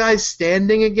 where are you guys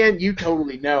standing again? You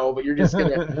totally know, but you're just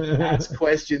going to ask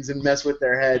questions and mess with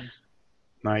their head.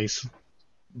 Nice.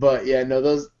 But yeah, no,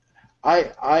 those.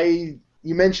 You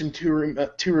mentioned two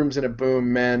rooms and a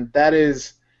boom, man. That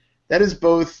is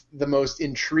both the most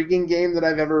intriguing game that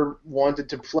I've ever wanted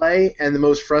to play and the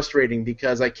most frustrating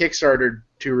because I kickstarted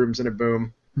 2 Rooms and a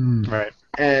Boom. Right.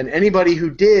 And anybody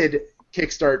who did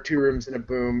kickstart 2 Rooms and a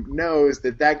Boom knows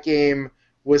that game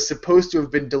was supposed to have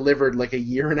been delivered like a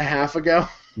year and a half ago.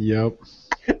 Yep.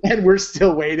 And we're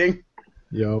still waiting.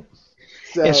 Yep.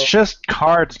 So, it's just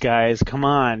cards, guys. Come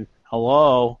on.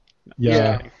 Hello.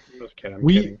 Yeah. I'm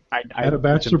kidding. At a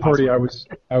bachelor party I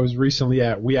was recently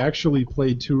at, we actually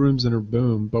played 2 Rooms and a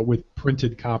Boom, but with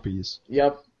printed copies.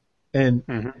 Yep. And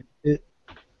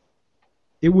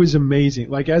it was amazing.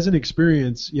 Like as an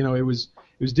experience, it was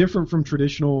different from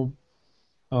traditional.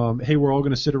 Hey, we're all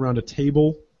going to sit around a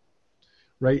table,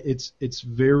 right? It's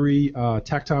very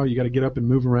tactile. You got to get up and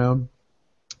move around.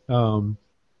 And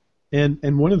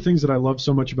one of the things that I love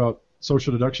so much about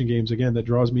social deduction games, again, that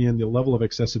draws me in, the level of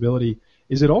accessibility,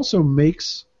 is it also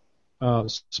makes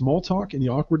small talk and the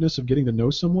awkwardness of getting to know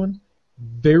someone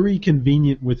very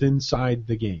convenient inside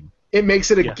the game. It makes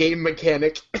it a game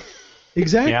mechanic.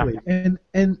 Exactly. Yeah.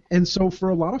 And so for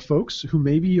a lot of folks who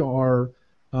maybe are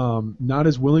not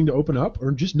as willing to open up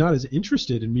or just not as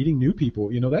interested in meeting new people,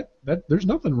 that there's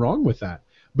nothing wrong with that.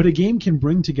 But a game can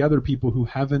bring together people who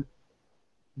haven't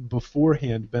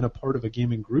beforehand been a part of a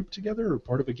gaming group together or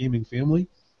part of a gaming family,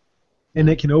 and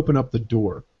it can open up the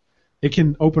door. It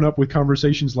can open up with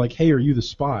conversations like, hey, are you the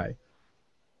spy?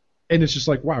 And it's just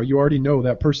like, wow, you already know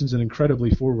that person's an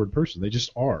incredibly forward person. They just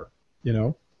are,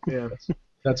 Yeah.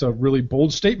 That's a really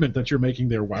bold statement that you're making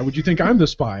there. Why would you think I'm the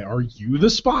spy? Are you the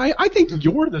spy? I think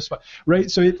you're the spy, right?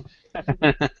 So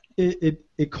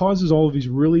it causes all of these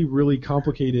really, really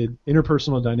complicated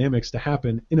interpersonal dynamics to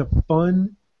happen in a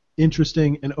fun,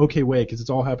 interesting, and okay way because it's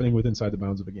all happening inside the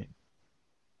bounds of a game.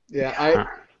 Yeah,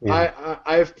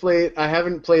 I've played. I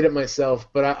haven't played it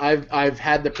myself, but I've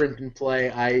had the print and play.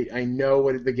 I know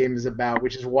what the game is about,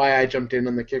 which is why I jumped in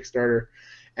on the Kickstarter.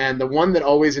 And the one that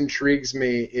always intrigues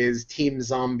me is Team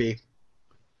Zombie.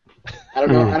 I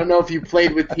don't know if you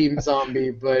played with Team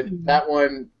Zombie, but that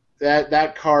one,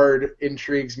 that card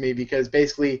intrigues me because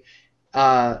basically,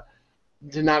 to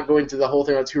not go into the whole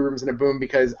thing about 2 Rooms and a Boom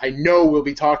because I know we'll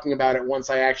be talking about it once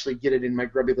I actually get it in my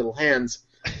grubby little hands.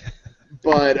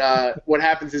 But what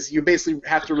happens is you basically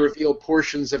have to reveal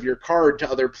portions of your card to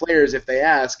other players if they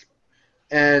ask.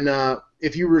 And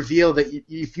if you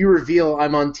reveal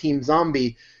I'm on Team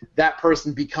Zombie, that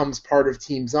person becomes part of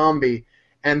Team Zombie.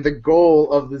 And the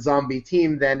goal of the zombie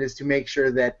team then is to make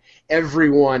sure that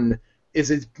everyone is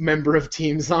a member of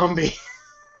Team Zombie.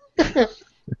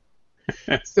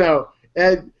 So,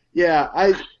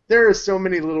 there are so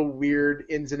many little weird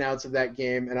ins and outs of that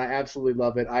game, and I absolutely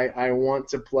love it. I want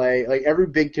to play. Like, every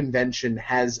big convention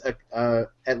has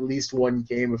at least one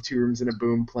game of Two Rooms and a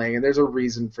Boom playing, and there's a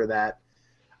reason for that.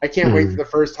 I can't wait for the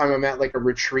first time I'm at like a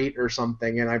retreat or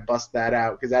something and I bust that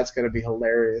out because that's going to be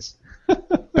hilarious.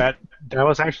 That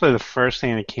was actually the first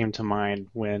thing that came to mind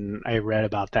when I read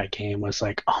about that game was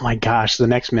like, oh my gosh, the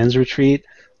next men's retreat,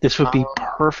 this would be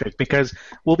perfect because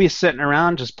we'll be sitting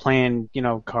around just playing,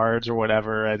 cards or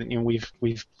whatever. And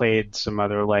we've played some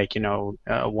other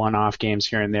one-off games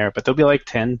here and there, but there'll be like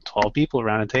 10, 12 people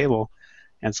around a table,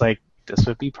 and it's like this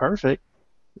would be perfect.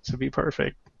 This would be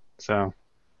perfect. So,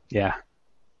 yeah.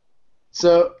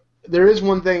 So there is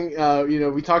one thing,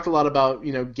 we talked a lot about,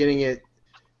 getting it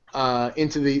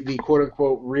into the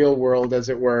quote-unquote real world, as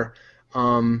it were.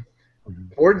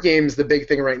 Board games, the big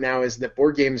thing right now is that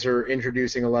board games are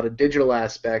introducing a lot of digital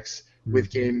aspects with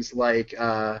games like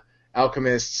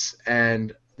Alchemists,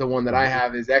 and the one that I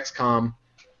have is XCOM,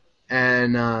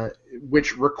 and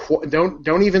which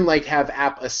don't even have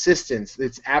app assistance.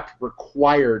 It's app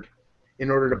required in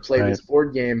order to play this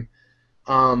board game.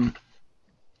 I'm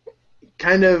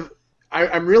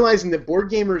realizing that board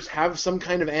gamers have some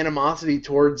kind of animosity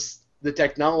towards the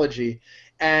technology,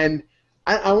 and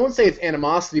I won't say it's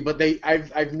animosity, but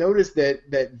I've noticed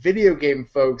that video game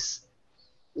folks,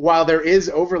 while there is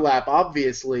overlap,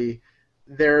 obviously,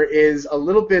 there is a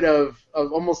little bit of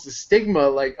almost a stigma,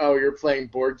 like, oh, you're playing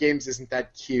board games, isn't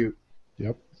that cute?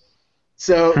 Yep.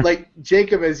 So,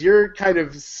 Jacob, as you're kind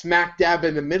of smack dab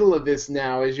in the middle of this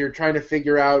now, as you're trying to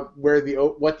figure out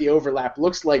what the overlap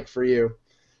looks like for you,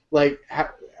 how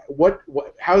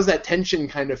does that tension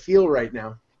kind of feel right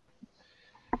now?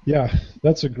 Yeah,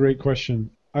 that's a great question.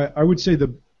 I would say the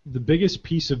biggest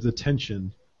piece of the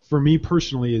tension for me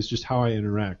personally is just how I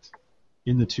interact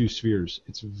in the two spheres.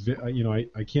 It's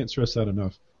I can't stress that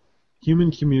enough.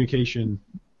 Human communication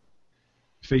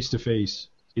face to face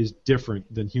is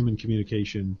different than human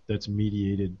communication that's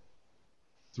mediated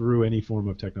through any form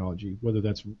of technology. Whether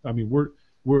that's,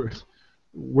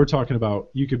 we're talking about,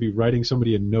 you could be writing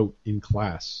somebody a note in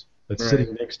class that's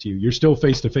sitting next to you. You're still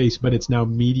face to face, but it's now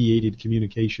mediated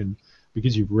communication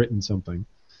because you've written something.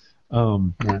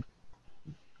 To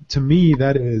me,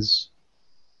 that is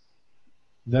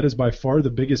by far the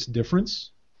biggest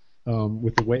difference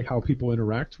with the way how people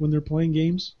interact when they're playing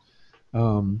games.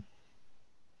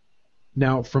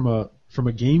 Now, from a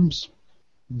games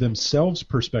themselves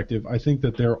perspective, I think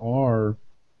that there are.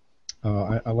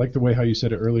 I like the way how you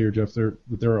said it earlier, Jeff. There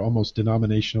are almost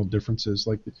denominational differences.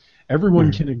 Like,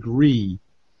 everyone can agree,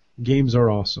 games are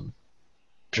awesome.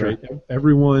 Sure. Right?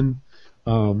 Everyone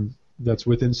that's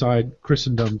with inside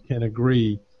Christendom can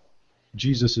agree,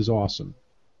 Jesus is awesome.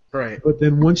 Right. But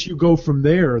then once you go from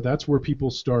there, that's where people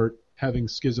start having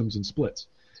schisms and splits.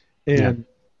 And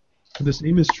the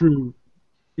same is true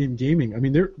in gaming. I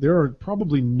mean, there are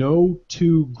probably no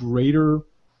two greater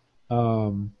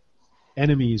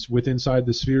enemies inside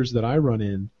the spheres that I run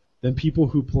in than people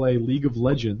who play League of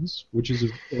Legends, which is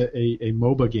a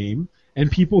MOBA game, and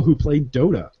people who play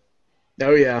Dota.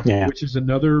 Oh yeah. Which is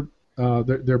another.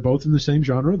 They're both in the same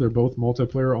genre. They're both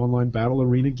multiplayer online battle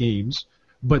arena games.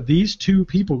 But these two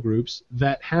people groups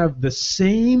that have the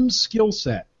same skill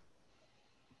set,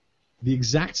 the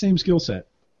exact same skill set,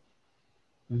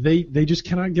 they just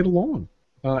cannot get along.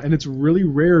 And it's really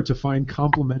rare to find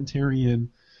complementarian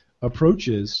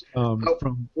approaches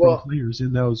from players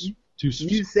in those two.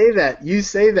 You say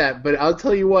that, but I'll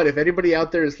tell you what, if anybody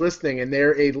out there is listening and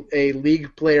they're a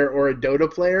League player or a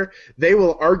Dota player, they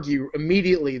will argue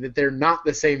immediately that they're not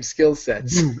the same skill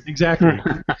sets. Exactly.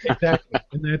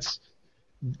 And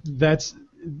that's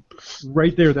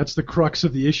right there. That's the crux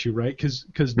of the issue, right? Because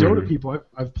Dota people,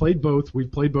 I've played both.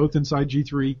 We've played both inside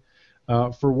G3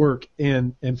 for work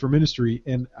and for ministry.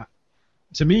 And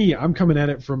to me, I'm coming at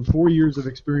it from 4 years of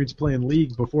experience playing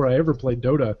League before I ever played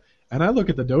Dota. And I look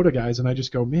at the Dota guys and I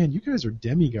just go, man, you guys are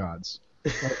demigods.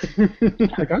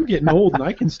 Like I'm getting old and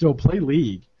I can still play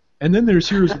League. And then there's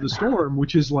Heroes of the Storm,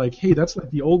 which is like, hey, that's like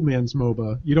the old man's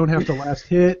MOBA. You don't have to last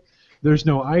hit. There's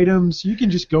no items. You can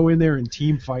just go in there and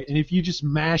team fight. And if you just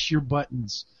mash your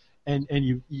buttons and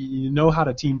you know how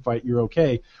to team fight, you're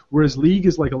okay. Whereas League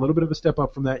is like a little bit of a step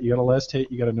up from that. You got to last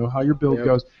hit. You got to know how your build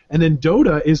goes. And then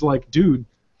Dota is like, dude,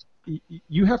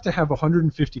 you have to have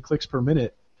 150 clicks per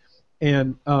minute,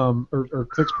 and or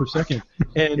clicks per second,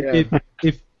 and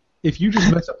if you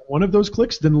just mess up one of those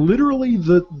clicks, then literally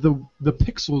the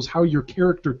pixels, how your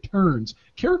character turns.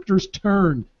 Characters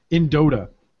turn in Dota.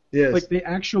 Yes. Like they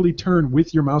actually turn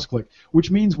with your mouse click, which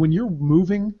means when you're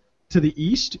moving to the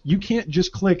east, you can't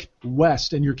just click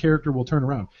west and your character will turn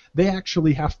around. They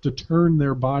actually have to turn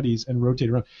their bodies and rotate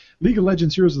around. League of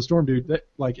Legends Heroes of the Storm, dude,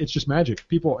 it's just magic.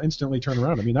 People instantly turn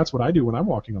around. I mean, that's what I do when I'm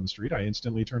walking on the street. I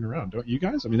instantly turn around. Don't you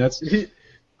guys? I mean, that's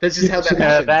just how that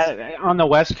happens. On the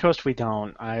West Coast, we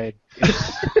don't.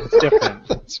 It's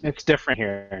different. It's different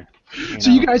here.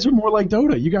 You guys are more like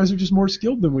Dota. You guys are just more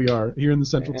skilled than we are here in the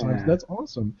Central Times. That's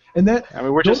awesome. And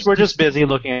we're just busy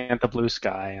looking at the blue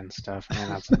sky and stuff.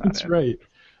 And that's right.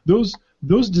 Those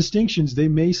distinctions, they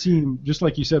may seem, just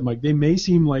like you said, Mike, they may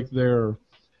seem like they're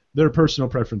personal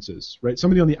preferences, right?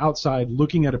 Somebody on the outside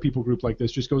looking at a people group like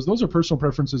this just goes, those are personal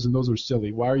preferences and those are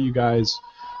silly. Why are you guys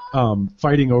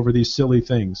fighting over these silly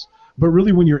things? But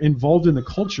really, when you're involved in the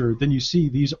culture, then you see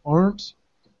these aren't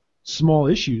small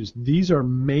issues. These are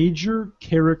major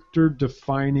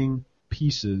character-defining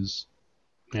pieces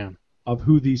of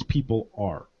who these people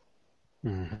are.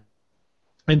 Mm-hmm.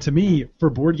 And to me, for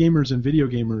board gamers and video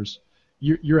gamers,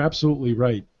 you're absolutely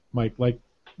right, Mike. Like,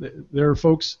 there are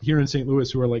folks here in St. Louis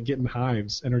who are like getting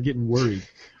hives and are getting worried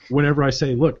whenever I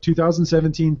say, look,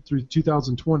 2017 through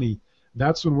 2020,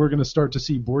 that's when we're going to start to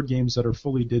see board games that are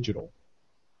fully digital,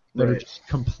 that are just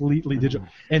completely digital.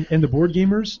 And the board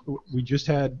gamers, we just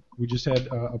had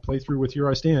a playthrough with Here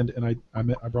I Stand, and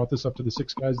I brought this up to the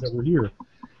 6 guys that were here,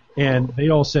 and they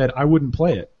all said I wouldn't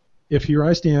play it if Here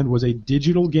I Stand was a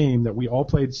digital game that we all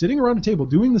played sitting around a table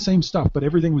doing the same stuff, but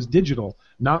everything was digital,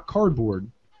 not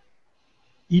cardboard.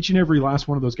 Each and every last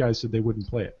one of those guys said they wouldn't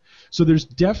play it. So there's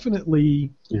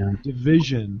definitely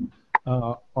division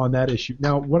on that issue.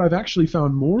 Now, what I've actually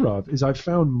found more of is I've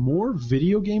found more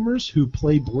video gamers who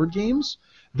play board games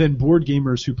than board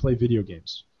gamers who play video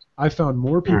games. I've found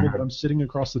more people that I'm sitting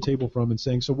across the table from and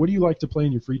saying, so what do you like to play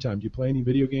in your free time? Do you play any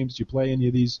video games? Do you play any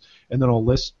of these? And then I'll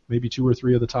list maybe 2 or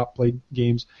 3 of the top played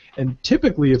games. And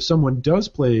typically, if someone does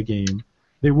play a game,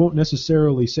 they won't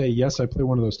necessarily say, yes, I play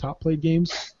one of those top played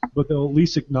games, but they'll at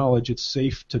least acknowledge it's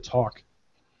safe to talk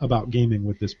about gaming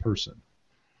with this person.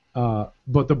 But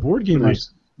the board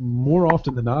gamers, more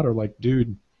often than not, are like,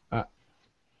 dude,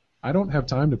 I don't have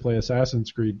time to play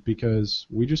Assassin's Creed because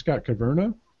we just got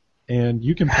Caverna, and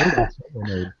you can play that solo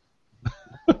mode.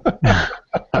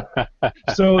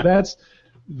 So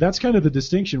that's kind of the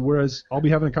distinction. Whereas I'll be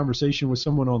having a conversation with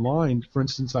someone online, for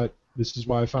instance, this is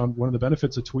why I found one of the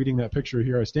benefits of tweeting that picture of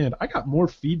Here I Stand. I got more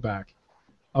feedback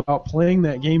about playing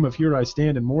that game of Here I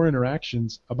Stand and more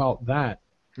interactions about that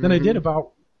than I did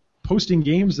about posting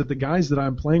games that the guys that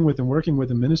I'm playing with and working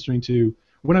with and ministering to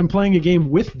when I'm playing a game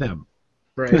with them.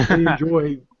 Right. They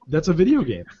enjoy. That's a video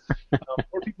game.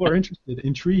 More people are interested,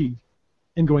 intrigued,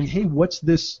 and going, hey, what's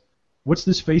this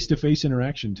face-to-face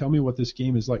interaction? Tell me what this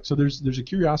game is like. So there's a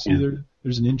curiosity there,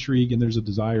 there's an intrigue, and there's a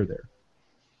desire there.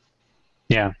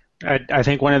 Yeah. I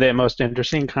think one of the most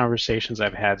interesting conversations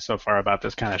I've had so far about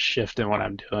this kind of shift in what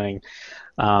I'm doing,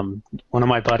 one of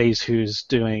my buddies who's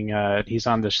doing, he's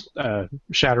on this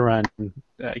Shadowrun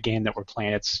game that we're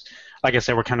playing. It's, like I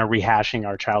said, we're kind of rehashing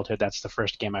our childhood. That's the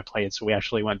first game I played, so we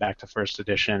actually went back to first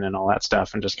edition and all that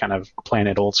stuff and just kind of playing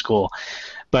it old school.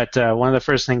 But one of the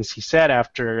first things he said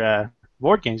after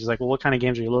board games, he's like, well, what kind of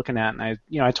games are you looking at? And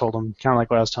I told him, kind of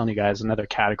like what I was telling you guys, another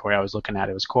category I was looking at,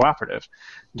 it was cooperative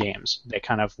games. They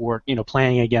kind of work,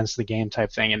 playing against the game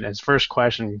type thing. And his first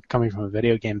question, coming from a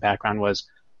video game background, was,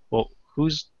 well,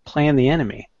 who's playing the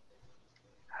enemy?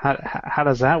 How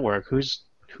does that work? Who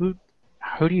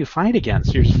do you fight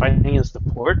against? You're just fighting against the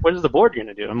board? What is the board going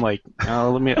to do? I'm like,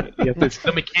 oh, it's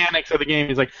the mechanics of the game.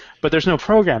 He's like, but there's no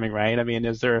programming, right? I mean,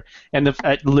 is there? And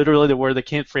literally the word,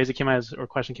 phrase that came out or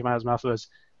question came out of his mouth was,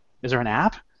 is there an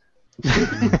app?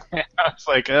 I was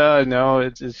like, no,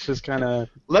 it's just kind of.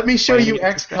 Let me show you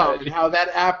XCOM and how that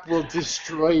app will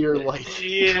destroy your life.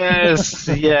 Yes.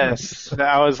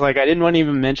 I was like, I didn't want to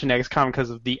even mention XCOM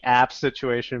because of the app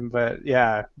situation, but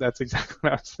yeah, that's exactly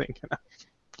what I was thinking of.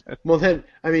 Well, then,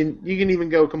 I mean, you can even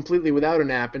go completely without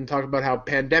an app and talk about how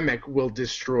Pandemic will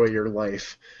destroy your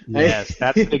life. Yes,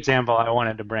 that's the example I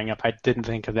wanted to bring up. I didn't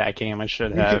think of that game. I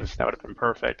should have. That would have been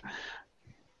perfect.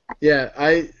 Yeah,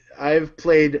 I've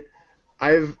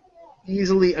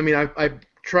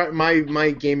tried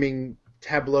my gaming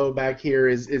tableau back here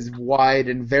is wide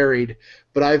and varied,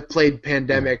 but I've played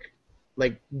Pandemic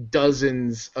like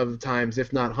dozens of times,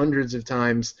 if not hundreds of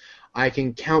times, I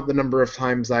can count the number of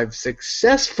times I've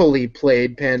successfully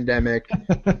played Pandemic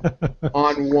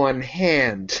on one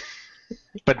hand.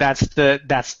 But that's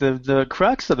the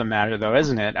crux of the matter, though,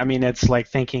 isn't it? I mean, it's like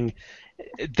thinking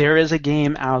there is a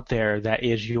game out there that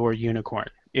is your unicorn.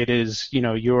 It is,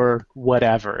 your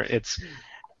whatever.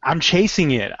 I'm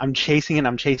chasing it. I'm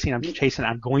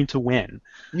going to win.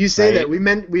 You say right? that.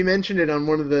 We mentioned it on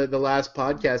one of the last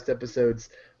podcast episodes.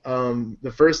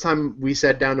 The first time we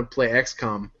sat down to play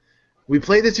XCOM, we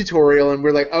played the tutorial and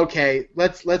we're like, okay,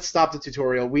 let's stop the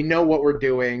tutorial. We know what we're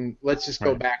doing. Let's just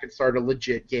go back and start a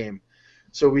legit game.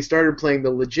 So we started playing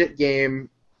the legit game.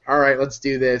 All right, let's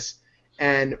do this.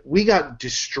 And we got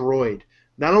destroyed.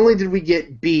 Not only did we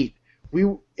get beat,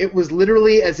 it was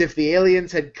literally as if the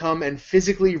aliens had come and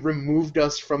physically removed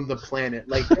us from the planet.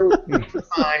 Like, there was no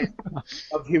sign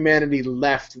of humanity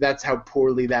left. That's how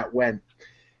poorly that went.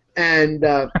 And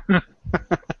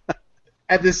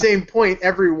at the same point,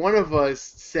 every one of us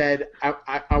said,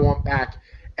 I want back.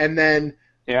 And then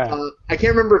I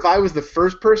can't remember if I was the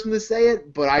first person to say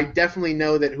it, but I definitely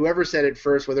know that whoever said it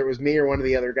first, whether it was me or one of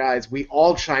the other guys, we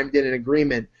all chimed in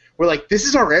agreement. We're like, this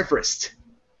is our Everest.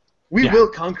 We will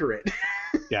conquer it.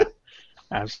 Yeah,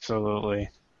 absolutely.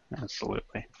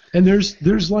 And there's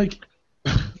this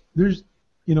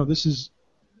is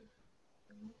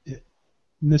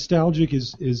nostalgic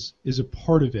is a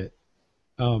part of it.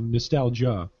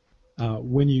 Nostalgia.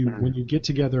 When you get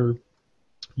together,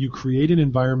 you create an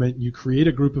environment, you create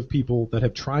a group of people that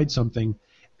have tried something,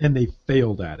 and they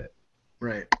failed at it.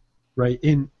 Right.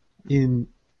 In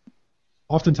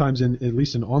oftentimes at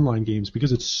least in online games,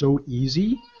 because it's so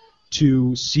easy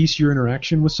to cease your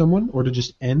interaction with someone or to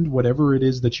just end whatever it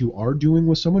is that you are doing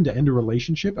with someone, to end a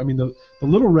relationship. I mean, the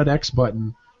little red X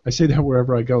button, I say that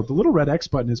wherever I go, the little red X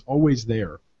button is always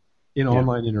there in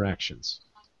online interactions.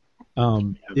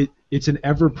 It's an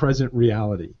ever-present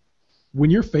reality. When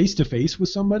you're face-to-face with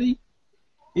somebody,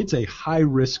 it's a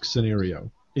high-risk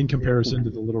scenario in comparison to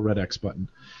the little red X button.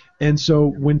 And so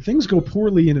when things go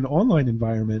poorly in an online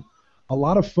environment, a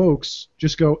lot of folks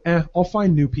just go, I'll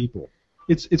find new people.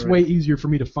 It's way easier for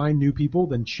me to find new people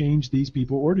than change these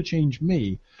people or to change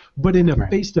me. But in a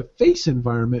face-to-face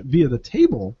environment via the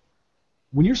table,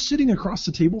 when you're sitting across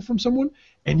the table from someone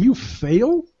and you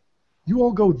fail, you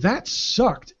all go, that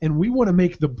sucked, and we want to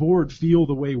make the board feel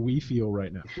the way we feel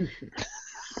right now.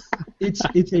 It's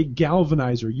a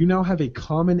galvanizer. You now have a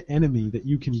common enemy that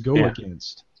you can go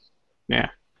against. Yeah.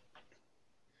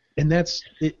 And that's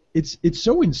it. It's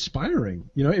so inspiring.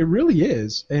 It really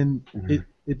is. And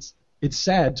it's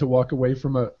sad to walk away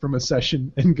from a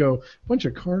session and go, a bunch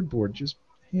of cardboard just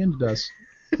handed us.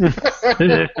 Right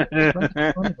in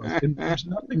front of us, and there's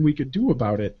nothing we could do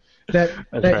about it. That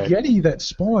Yeti that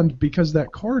spawned because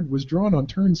that card was drawn on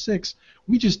turn 6,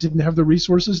 we just didn't have the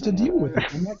resources to deal with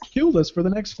it, and that killed us for the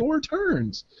next 4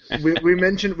 turns. We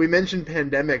mentioned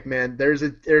Pandemic, man. There's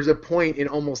a point in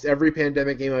almost every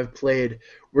Pandemic game I've played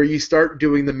where you start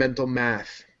doing the mental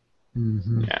math.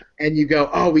 Mm-hmm. Yeah. And you go,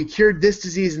 oh, we cured this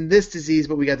disease and this disease,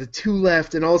 but we got the 2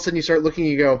 left, and all of a sudden you start looking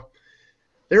and you go,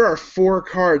 there are 4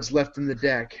 cards left in the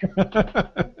deck.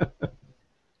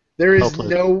 There is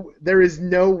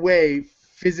no way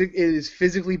it is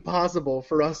physically possible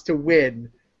for us to win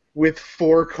with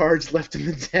 4 cards left in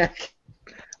the deck.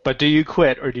 But do you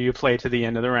quit or do you play to the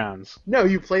end of the rounds? No,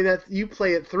 you play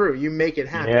it through. You make it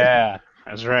happen. Yeah,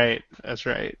 that's right.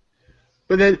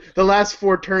 But then the last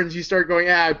 4 turns you start going,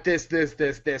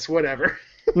 this, whatever.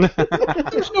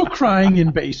 There's no crying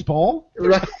in baseball.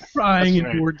 There's no crying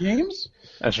in board games.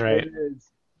 That's right.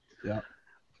 Yeah.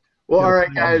 Well, all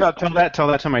right, guys. Tell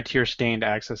that to my tear-stained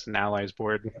Axis and Allies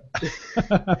board.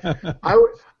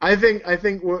 I think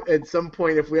at some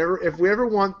point, if we ever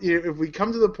want, if we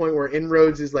come to the point where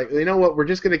Inroads is like, you know what, we're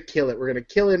just gonna kill it. We're gonna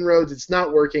kill Inroads. It's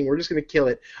not working. We're just gonna kill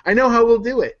it. I know how we'll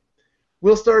do it.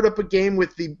 We'll start up a game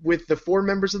with the 4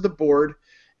 members of the board,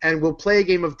 and we'll play a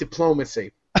game of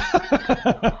diplomacy.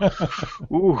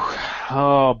 Ooh,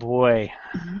 oh boy.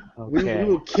 Okay. We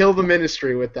will kill the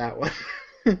Ministry with that one.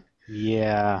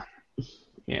 Yeah.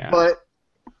 But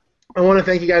I want to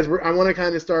thank you guys. I want to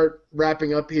kind of start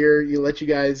wrapping up here. Let you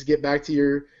guys get back to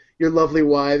your lovely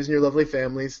wives and your lovely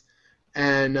families,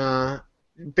 and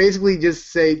basically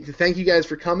just say thank you guys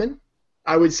for coming.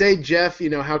 I would say, Jeff,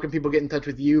 how can people get in touch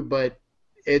with you? But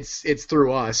it's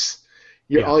through us.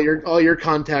 All your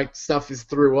contact stuff is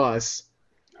through us.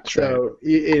 That's so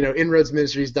right.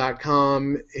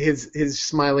 inroadsministries.com. His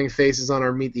smiling face is on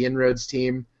our Meet the Inroads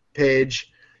team page.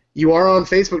 You are on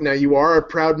Facebook now. You are a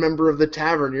proud member of the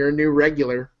tavern. You're a new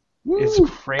regular. It's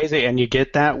crazy, and you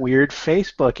get that weird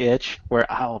Facebook itch where,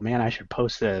 oh man, I should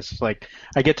post this. Like,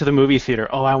 I get to the movie theater,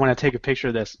 oh, I want to take a picture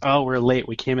of this. Oh, we're late.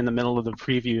 We came in the middle of the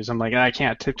previews. I'm like, I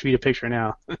can't tweet a picture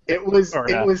now. It was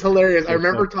hilarious. I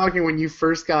remember talking when you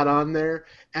first got on there,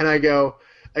 and I go,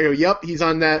 yep, he's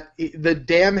on that. The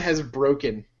dam has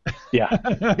broken. Yeah.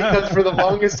 Because for the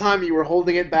longest time you were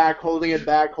holding it back.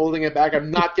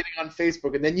 I'm not getting on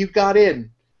Facebook, and then you got in,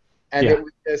 and it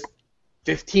was just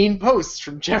 15 posts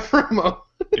from Jeff Romo.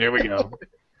 Here we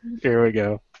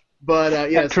go.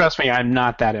 But yes. Trust me, I'm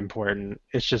not that important.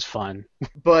 It's just fun.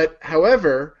 But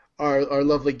however, our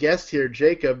lovely guest here,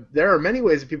 Jacob, there are many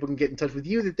ways that people can get in touch with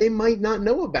you that they might not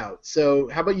know about. So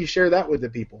how about you share that with the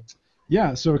people?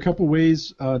 Yeah, so a couple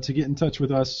ways to get in touch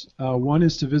with us. One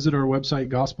is to visit our website,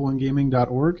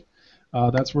 gospelandgaming.org.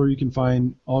 That's where you can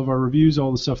find all of our reviews,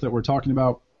 all the stuff that we're talking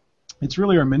about. It's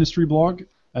really our ministry blog.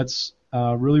 That's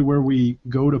really where we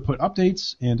go to put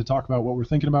updates and to talk about what we're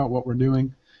thinking about, what we're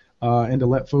doing, and to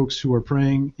let folks who are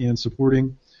praying and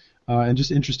supporting and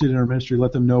just interested in our ministry,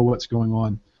 let them know what's going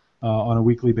on a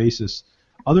weekly basis.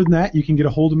 Other than that, you can get a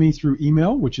hold of me through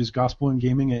email, which is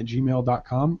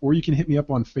gospelandgaming@gmail.com, or you can hit me up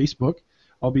on Facebook.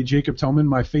 I'll be Jacob Toman.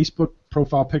 My Facebook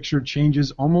profile picture changes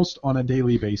almost on a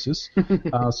daily basis,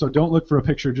 so don't look for a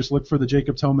picture. Just look for the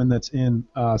Jacob Toman that's in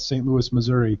St. Louis,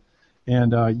 Missouri,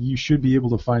 and you should be able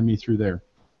to find me through there.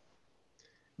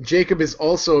 Jacob is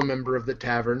also a member of the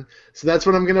Tavern, so that's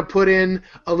when I'm going to put in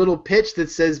a little pitch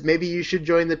that says maybe you should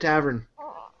join the Tavern.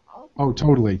 Oh,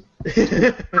 totally. If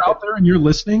you're out there and you're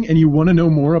listening and you want to know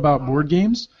more about board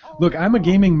games, look, I'm a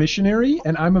gaming missionary,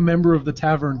 and I'm a member of the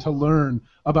Tavern to learn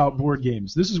about board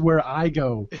games. This is where I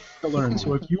go to learn.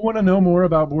 So if you want to know more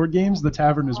about board games, the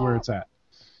Tavern is where it's at.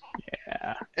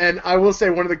 Yeah. And I will say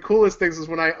one of the coolest things was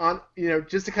when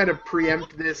just to kind of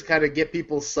preempt this, kind of get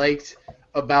people psyched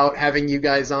about having you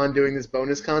guys on doing this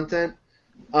bonus content,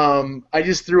 I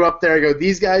just threw up there, I go,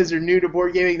 these guys are new to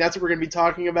board gaming, that's what we're going to be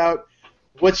talking about.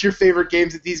 What's your favorite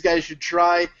games that these guys should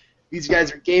try? These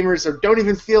guys are gamers, so don't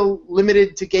even feel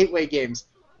limited to gateway games.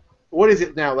 What is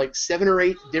it now, like 7 or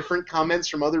 8 different comments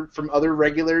from other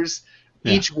regulars,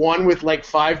 each one with like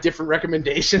 5 different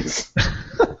recommendations?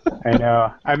 I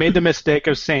know. I made the mistake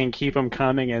of saying keep them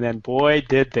coming, and then boy,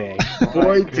 did they.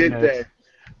 Boy, did they.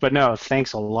 But no,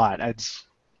 thanks a lot.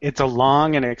 It's a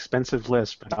long and expensive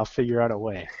list, but I'll figure out a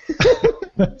way.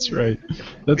 That's right.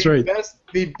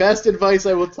 The best advice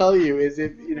I will tell you is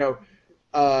if,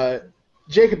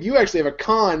 Jacob, you actually have a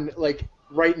con like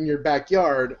right in your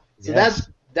backyard, so Yes.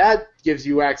 that gives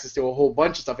you access to a whole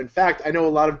bunch of stuff. In fact, I know a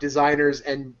lot of designers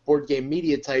and board game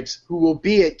media types who will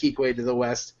be at Geekway to the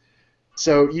West,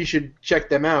 so you should check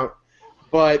them out.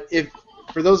 But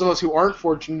for those of us who aren't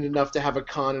fortunate enough to have a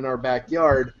con in our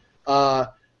backyard,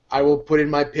 I will put in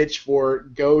my pitch for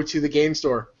go to the game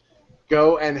store.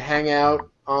 Go and hang out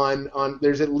on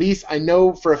there's at least, I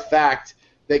know for a fact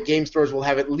that game stores will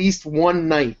have at least one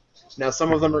night. Now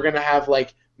some of them are going to have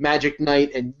like Magic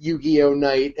Night and Yu-Gi-Oh!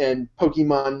 Night and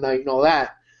Pokemon Night and all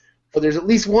that. But there's at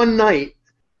least one night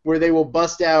where they will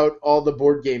bust out all the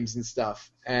board games and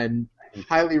stuff. And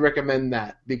highly recommend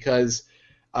that because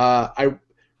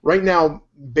right now,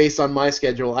 based on my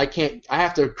schedule, I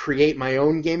have to create my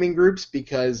own gaming groups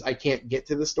because I can't get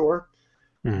to the store.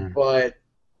 Mm. But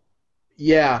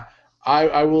yeah,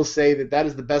 I will say that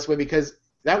is the best way because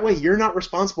that way you're not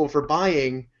responsible for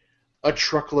buying a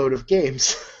truckload of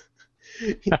games.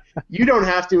 You don't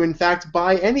have to, in fact,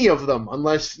 buy any of them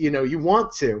unless you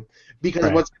want to, because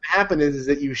Right. what's going to happen is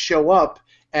that you show up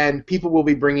and people will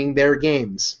be bringing their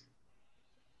games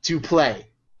to play.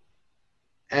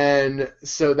 And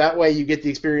so that way you get the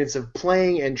experience of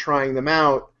playing and trying them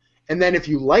out, and then if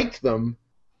you like them,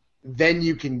 then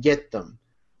you can get them.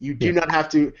 You do not have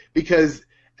to, because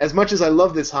as much as I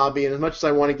love this hobby and as much as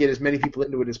I want to get as many people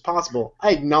into it as possible, I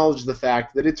acknowledge the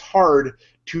fact that it's hard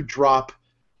to drop,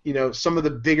 some of the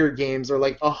bigger games are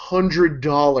like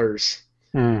 $100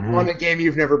 on a game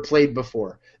you've never played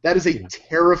before. That is a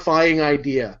terrifying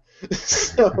idea.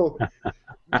 So,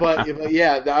 but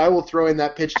yeah, I will throw in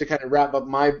that pitch to kind of wrap up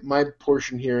my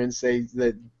portion here and say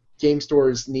that game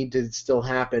stores need to still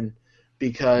happen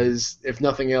because if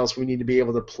nothing else, we need to be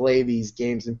able to play these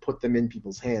games and put them in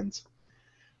people's hands.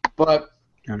 But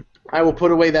I will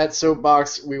put away that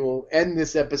soapbox. We will end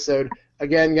this episode.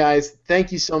 Again, guys,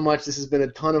 thank you so much. This has been a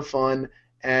ton of fun,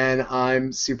 and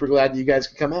I'm super glad that you guys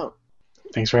could come out.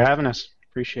 Thanks for having us.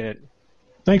 Appreciate it.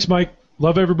 Thanks, Mike.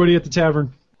 Love everybody at the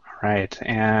Tavern. All right,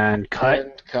 and cut.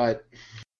 And cut.